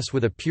class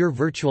with a pure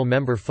virtual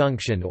member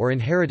function or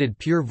inherited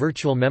pure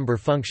virtual member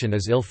function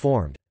is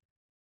ill-formed.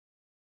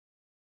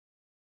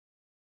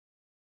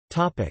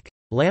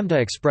 Lambda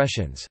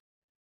expressions.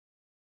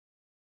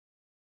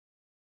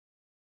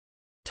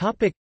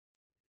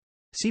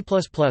 C++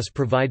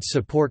 provides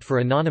support for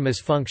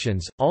anonymous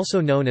functions, also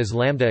known as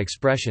lambda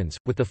expressions,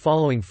 with the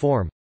following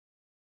form.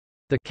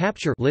 The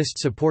capture list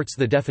supports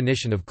the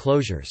definition of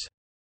closures.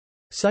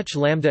 Such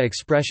lambda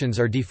expressions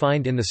are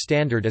defined in the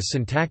standard as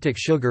syntactic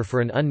sugar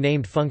for an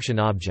unnamed function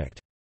object.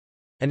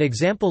 An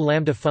example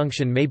lambda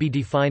function may be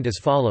defined as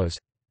follows.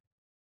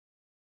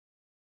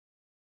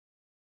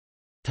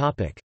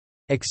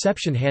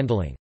 Exception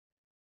handling.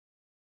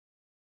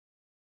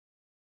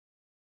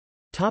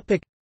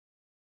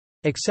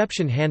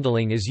 Exception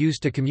handling is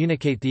used to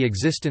communicate the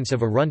existence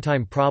of a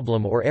runtime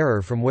problem or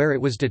error from where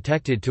it was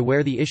detected to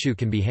where the issue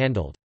can be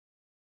handled.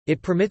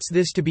 It permits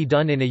this to be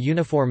done in a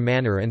uniform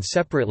manner and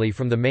separately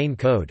from the main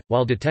code,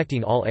 while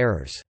detecting all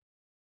errors.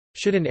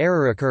 Should an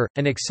error occur,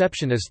 an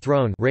exception is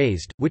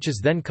raised, which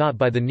is then caught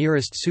by the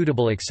nearest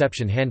suitable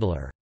exception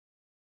handler.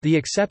 The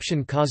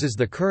exception causes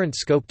the current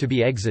scope to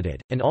be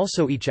exited, and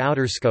also each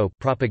outer scope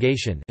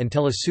propagation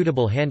until a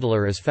suitable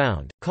handler is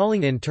found,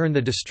 calling in turn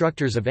the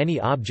destructors of any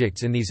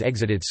objects in these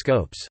exited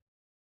scopes.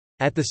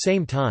 At the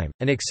same time,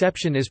 an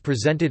exception is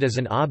presented as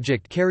an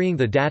object carrying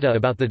the data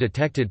about the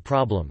detected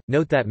problem.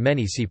 Note that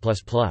many C++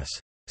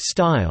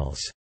 styles,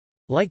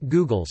 like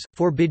Google's,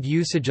 forbid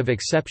usage of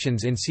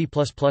exceptions in C++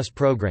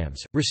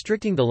 programs,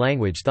 restricting the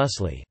language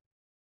thusly.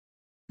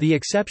 The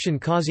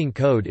exception-causing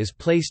code is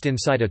placed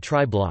inside a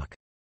try block.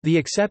 The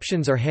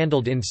exceptions are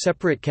handled in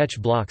separate catch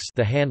blocks,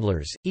 the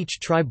handlers. Each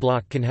try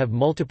block can have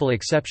multiple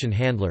exception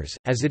handlers,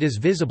 as it is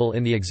visible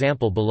in the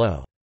example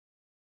below.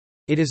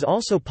 It is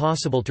also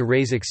possible to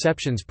raise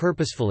exceptions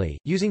purposefully,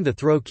 using the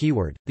throw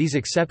keyword. These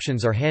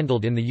exceptions are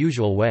handled in the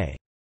usual way.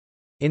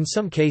 In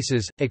some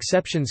cases,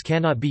 exceptions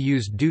cannot be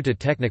used due to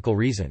technical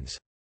reasons.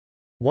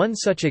 One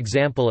such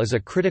example is a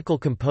critical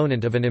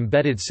component of an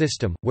embedded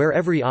system, where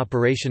every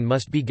operation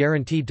must be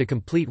guaranteed to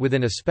complete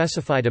within a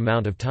specified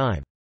amount of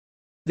time.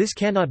 This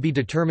cannot be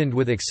determined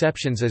with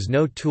exceptions as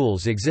no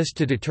tools exist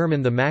to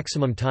determine the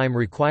maximum time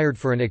required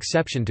for an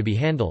exception to be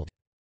handled.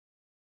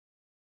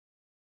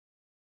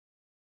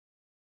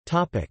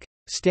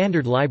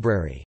 Standard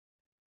library.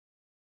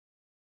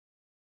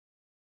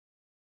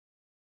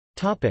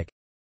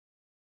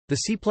 The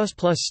C++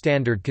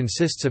 standard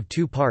consists of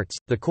two parts,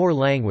 the core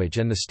language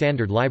and the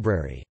standard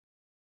library.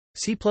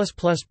 C++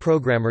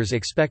 programmers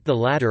expect the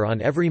latter on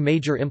every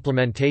major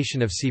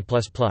implementation of C++.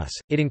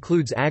 It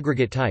includes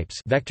aggregate types,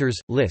 vectors,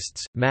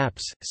 lists,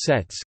 maps,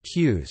 sets,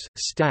 queues,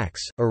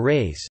 stacks,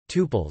 arrays,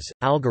 tuples,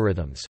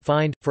 algorithms,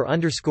 find, for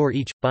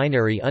 _each,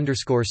 binary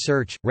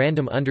 _search,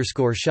 random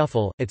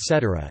 _shuffle,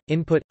 etc.,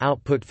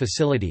 input-output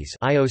facilities,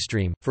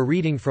 IOStream, for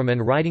reading from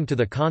and writing to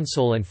the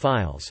console and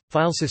files,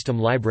 filesystem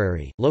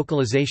library,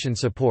 localization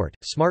support,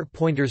 smart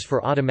pointers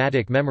for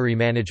automatic memory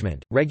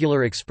management,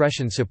 regular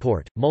expression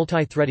support,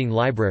 multi-threading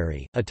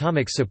library,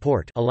 atomic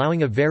support,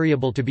 allowing a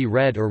variable to be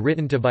read or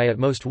written to by at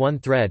most one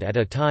thread at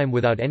a time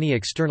without any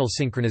external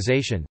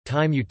synchronization,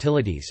 time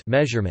utilities,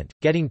 measurement,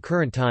 getting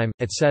current time,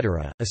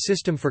 etc., a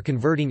system for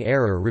converting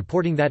error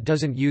reporting that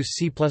doesn't use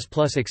C++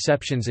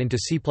 exceptions into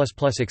C++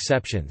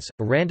 exceptions,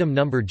 a random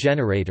number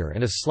generator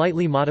and a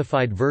slightly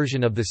modified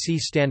version of the C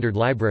standard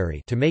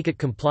library to make it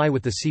comply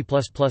with the C++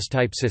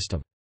 type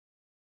system.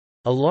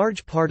 A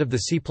large part of the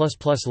C++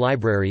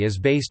 library is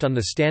based on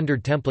the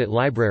Standard Template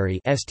Library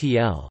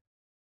 (STL).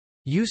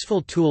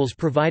 Useful tools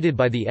provided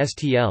by the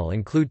STL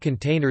include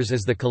containers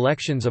as the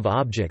collections of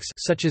objects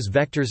such as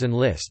vectors and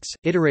lists,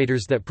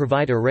 iterators that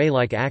provide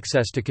array-like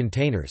access to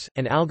containers,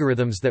 and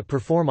algorithms that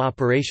perform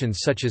operations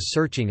such as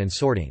searching and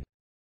sorting.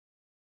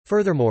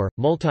 Furthermore,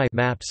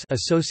 multi-maps,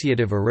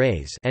 associative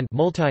arrays, and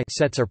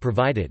multi-sets are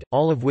provided,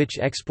 all of which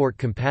export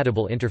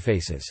compatible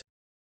interfaces.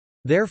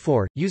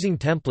 Therefore, using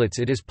templates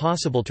it is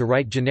possible to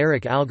write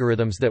generic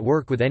algorithms that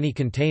work with any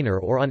container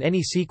or on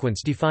any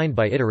sequence defined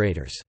by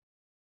iterators.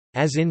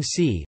 As in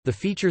C, the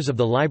features of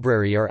the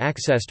library are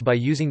accessed by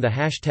using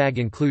the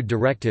 #include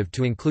directive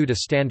to include a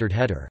standard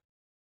header.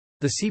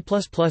 The C++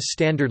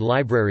 standard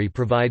library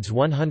provides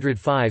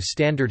 105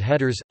 standard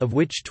headers, of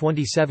which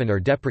 27 are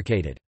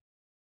deprecated.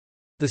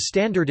 The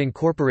standard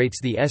incorporates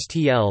the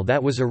STL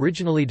that was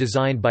originally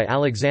designed by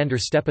Alexander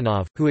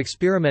Stepanov, who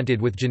experimented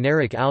with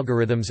generic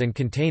algorithms and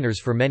containers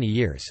for many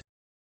years.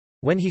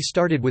 When he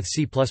started with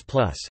C++,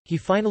 he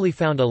finally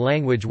found a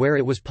language where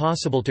it was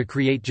possible to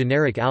create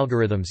generic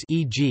algorithms,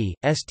 e.g.,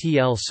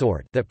 STL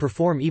sort, that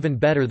perform even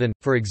better than,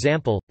 for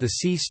example, the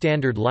C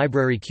standard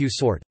library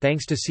qsort,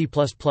 thanks to C++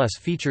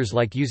 features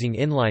like using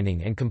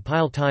inlining and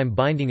compile time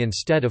binding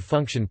instead of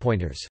function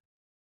pointers.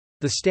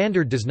 The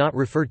standard does not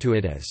refer to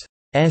it as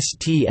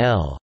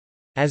STL,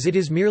 as it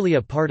is merely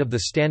a part of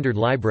the standard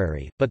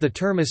library, but the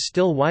term is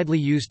still widely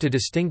used to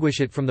distinguish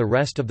it from the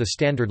rest of the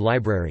standard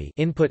library: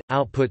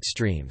 input-output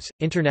streams,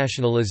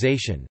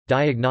 internationalization,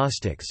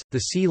 diagnostics, the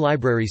C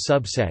library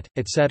subset,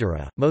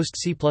 etc. Most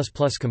C++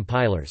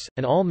 compilers,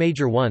 and all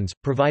major ones,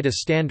 provide a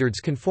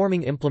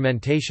standards-conforming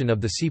implementation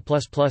of the C++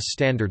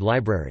 standard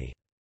library.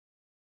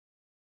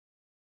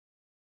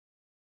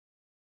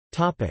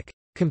 Topic: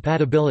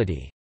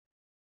 Compatibility.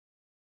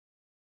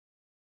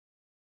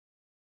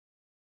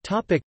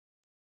 Topic: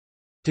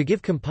 To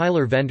give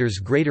compiler vendors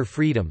greater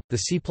freedom, the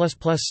C++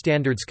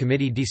 Standards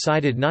Committee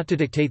decided not to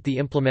dictate the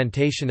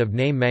implementation of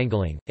name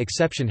mangling,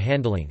 exception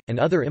handling, and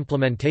other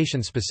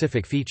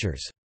implementation-specific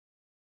features.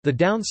 The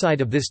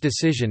downside of this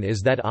decision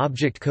is that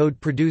object code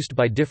produced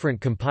by different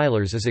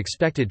compilers is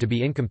expected to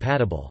be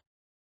incompatible.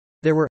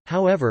 There were,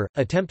 however,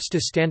 attempts to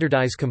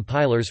standardize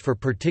compilers for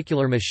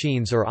particular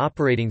machines or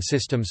operating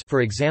systems,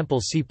 for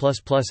example C++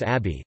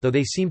 ABI, though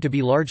they seem to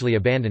be largely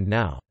abandoned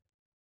now.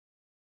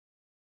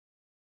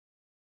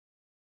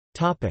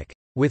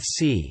 With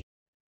C.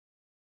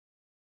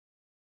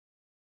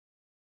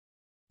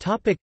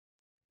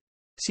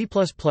 C++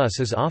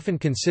 is often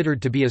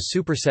considered to be a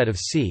superset of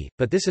C,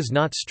 but this is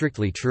not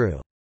strictly true.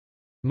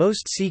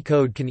 Most C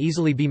code can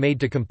easily be made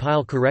to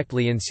compile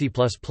correctly in C++,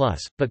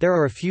 but there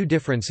are a few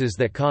differences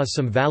that cause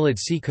some valid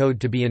C code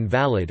to be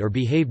invalid or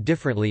behave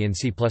differently in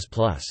C++.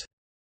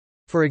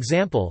 For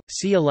example,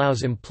 C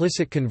allows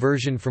implicit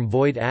conversion from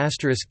void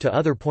asterisk to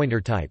other pointer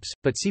types,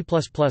 but C++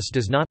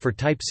 does not for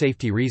type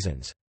safety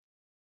reasons.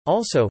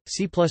 Also,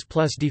 C++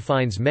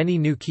 defines many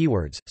new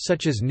keywords,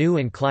 such as new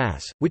and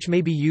class, which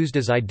may be used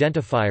as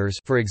identifiers,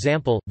 for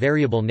example,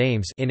 variable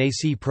names, in a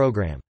C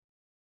program.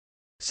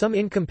 Some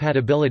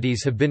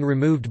incompatibilities have been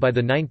removed by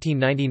the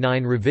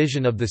 1999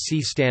 revision of the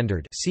C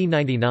standard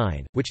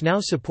C99, which now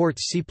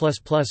supports C++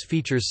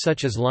 features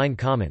such as line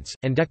comments,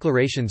 and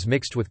declarations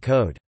mixed with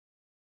code.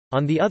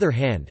 On the other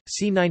hand,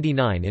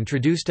 C99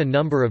 introduced a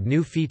number of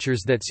new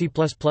features that C++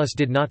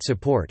 did not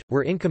support,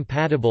 were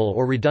incompatible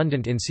or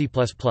redundant in C++,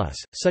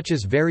 such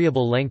as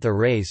variable length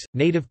arrays,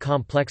 native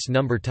complex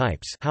number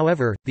types.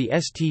 However, the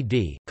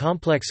std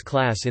complex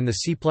class in the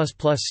C++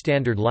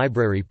 standard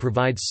library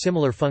provides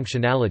similar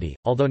functionality,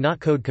 although not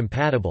code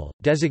compatible,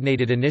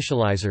 designated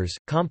initializers,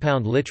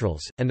 compound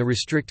literals, and the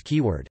restrict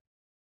keyword.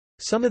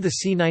 Some of the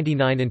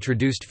C99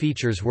 introduced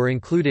features were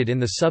included in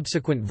the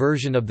subsequent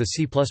version of the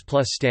C++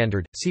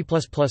 standard,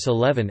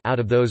 C++11, out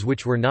of those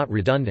which were not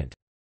redundant.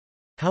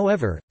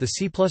 However, the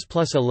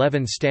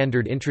C++11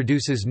 standard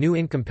introduces new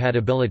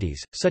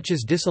incompatibilities, such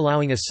as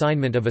disallowing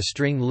assignment of a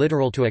string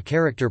literal to a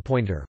character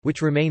pointer,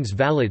 which remains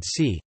valid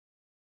C.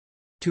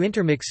 To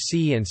intermix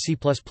C and C++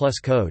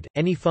 code,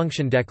 any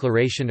function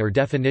declaration or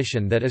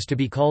definition that is to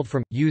be called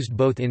from, used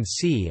both in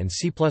C and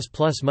C++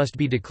 must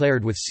be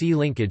declared with C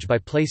linkage by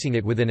placing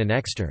it within an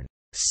extern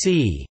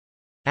C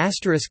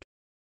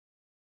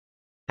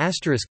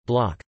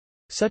block.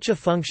 Such a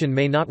function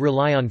may not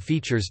rely on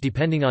features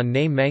depending on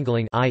name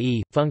mangling,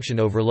 i.e., function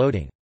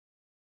overloading.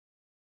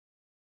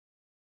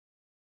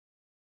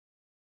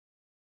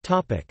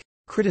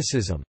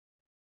 Criticism.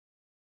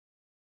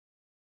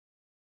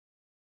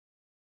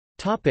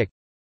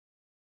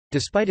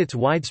 Despite its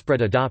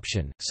widespread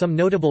adoption, some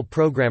notable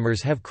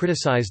programmers have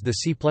criticized the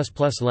C++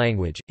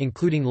 language,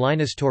 including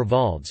Linus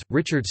Torvalds,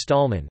 Richard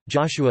Stallman,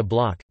 Joshua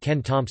Bloch,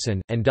 Ken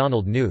Thompson, and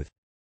Donald Knuth.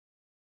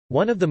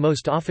 One of the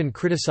most often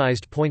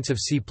criticized points of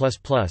C++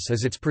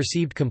 is its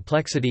perceived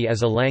complexity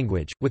as a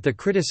language, with the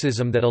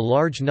criticism that a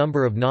large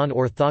number of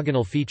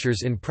non-orthogonal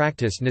features in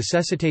practice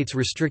necessitates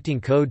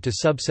restricting code to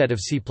subset of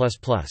C++,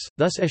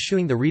 thus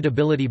eschewing the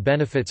readability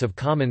benefits of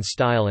common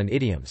style and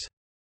idioms.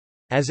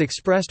 As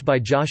expressed by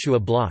Joshua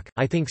Bloch,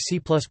 I think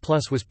C++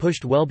 was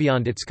pushed well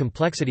beyond its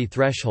complexity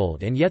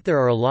threshold, and yet there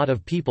are a lot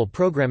of people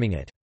programming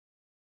it.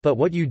 But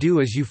what you do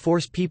is you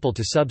force people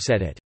to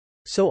subset it.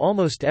 So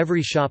almost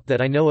every shop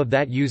that I know of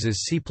that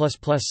uses C++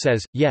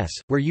 says, yes,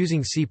 we're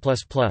using C++,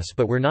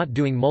 but we're not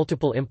doing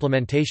multiple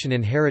implementation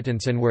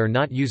inheritance and we're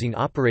not using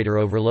operator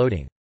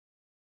overloading.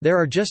 There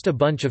are just a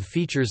bunch of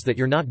features that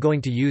you're not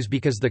going to use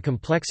because the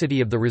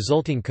complexity of the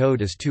resulting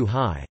code is too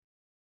high.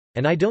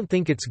 And I don't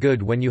think it's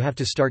good when you have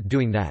to start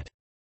doing that.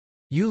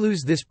 You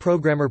lose this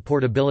programmer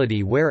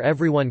portability where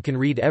everyone can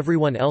read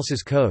everyone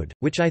else's code,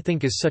 which I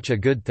think is such a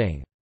good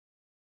thing.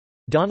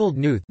 Donald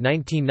Knuth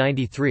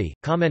 1993,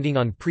 commenting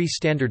on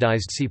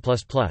pre-standardized C++,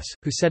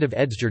 who said of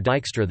Edsger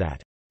Dijkstra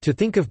that, "To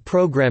think of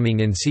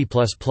programming in C++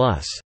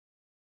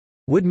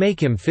 would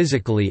make him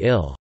physically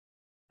ill.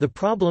 The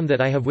problem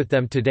that I have with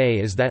them today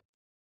is that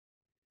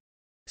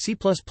C++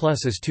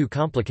 is too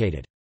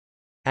complicated.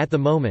 At the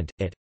moment,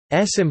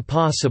 it's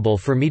impossible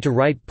for me to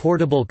write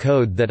portable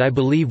code that I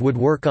believe would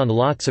work on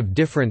lots of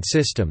different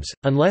systems,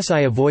 unless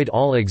I avoid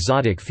all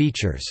exotic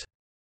features."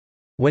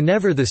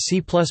 Whenever the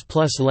C++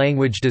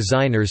 language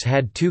designers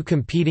had two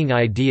competing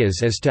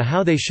ideas as to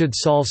how they should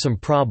solve some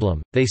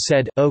problem, they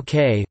said,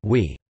 "Okay,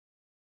 we'll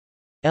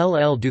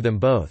do them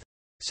both.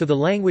 So the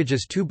language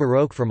is too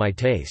baroque for my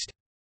taste."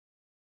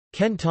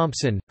 Ken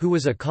Thompson, who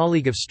was a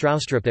colleague of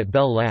Stroustrup at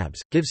Bell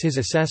Labs, gives his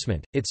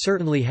assessment, "It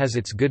certainly has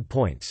its good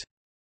points.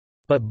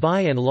 But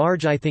by and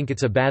large I think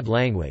it's a bad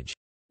language.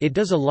 It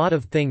does a lot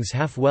of things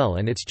half well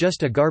and it's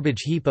just a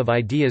garbage heap of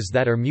ideas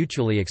that are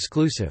mutually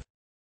exclusive.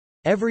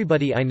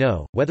 Everybody I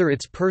know, whether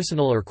it's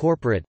personal or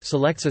corporate,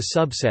 selects a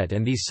subset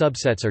and these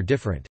subsets are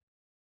different.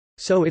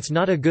 So it's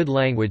not a good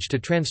language to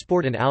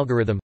transport an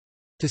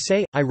algorithm—to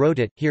say, I wrote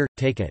it, here,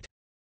 take it.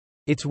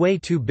 It's way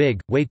too big,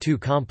 way too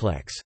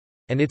complex.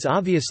 And it's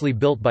obviously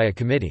built by a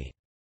committee."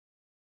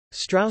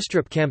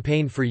 Stroustrup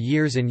campaigned for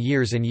years and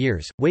years and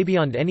years, way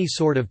beyond any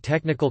sort of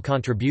technical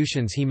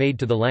contributions he made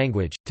to the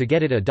language, to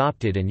get it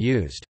adopted and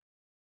used.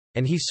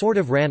 And he sort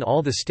of ran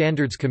all the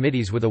standards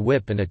committees with a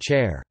whip and a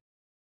chair.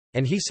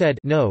 And he said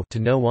no to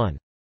no one.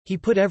 He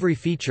put every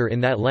feature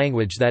in that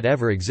language that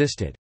ever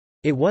existed.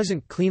 It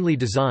wasn't cleanly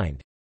designed.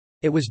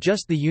 It was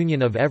just the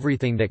union of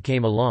everything that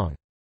came along.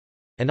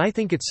 And I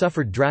think it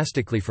suffered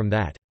drastically from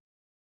that.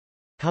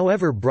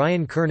 However,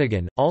 Brian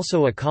Kernighan,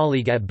 also a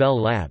colleague at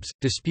Bell Labs,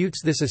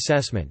 disputes this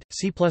assessment.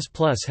 C++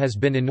 has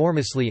been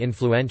enormously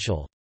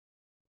influential.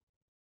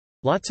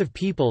 Lots of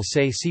people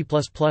say C++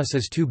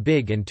 is too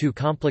big and too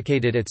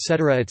complicated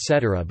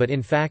etc., but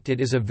in fact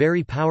it is a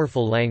very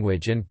powerful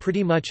language and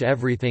pretty much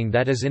everything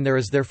that is in there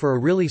is there for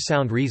a really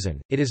sound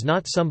reason. It is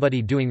not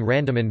somebody doing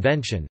random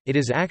invention, it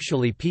is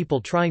actually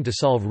people trying to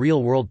solve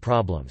real-world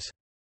problems.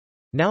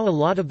 Now a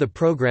lot of the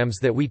programs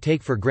that we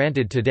take for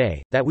granted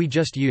today, that we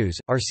just use,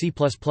 are C++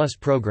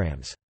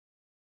 programs.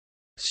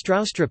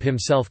 Stroustrup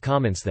himself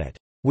comments that,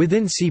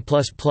 "Within C++,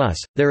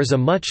 there is a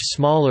much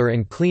smaller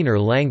and cleaner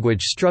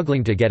language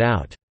struggling to get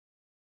out."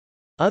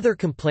 Other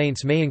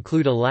complaints may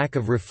include a lack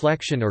of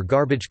reflection or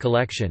garbage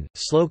collection,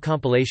 slow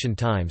compilation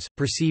times,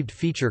 perceived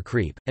feature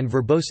creep, and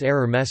verbose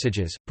error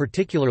messages,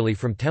 particularly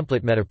from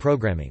template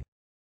metaprogramming.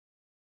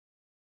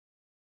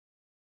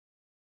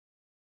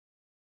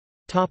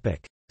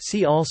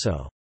 See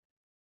also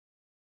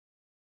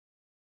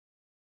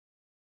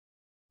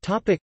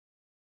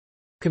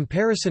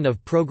Comparison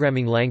of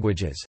programming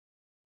languages,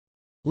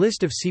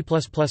 List of C++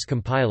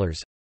 compilers,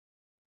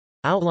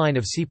 Outline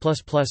of C++,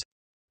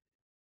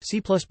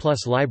 C++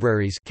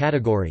 libraries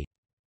category.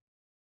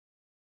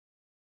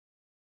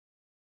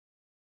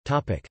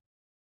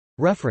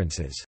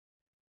 References.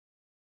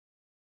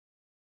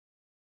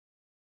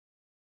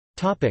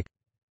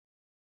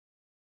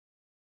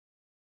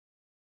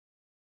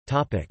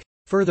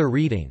 Further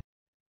reading.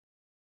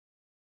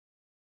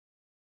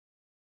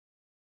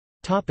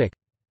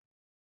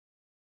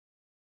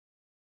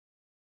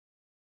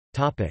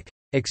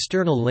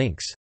 External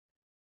links.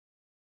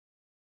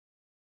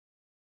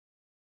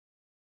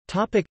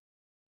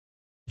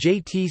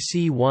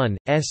 JTC1,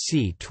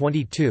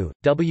 SC22,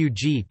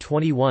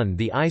 WG21,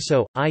 the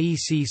ISO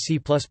IEC C++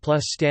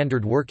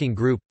 Standard Working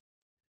Group.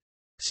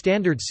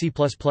 Standard C++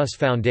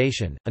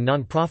 Foundation, a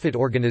non-profit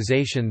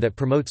organization that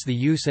promotes the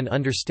use and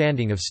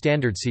understanding of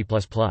standard C++.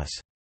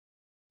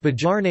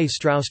 Bjarne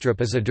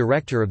Stroustrup is a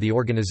director of the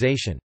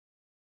organization.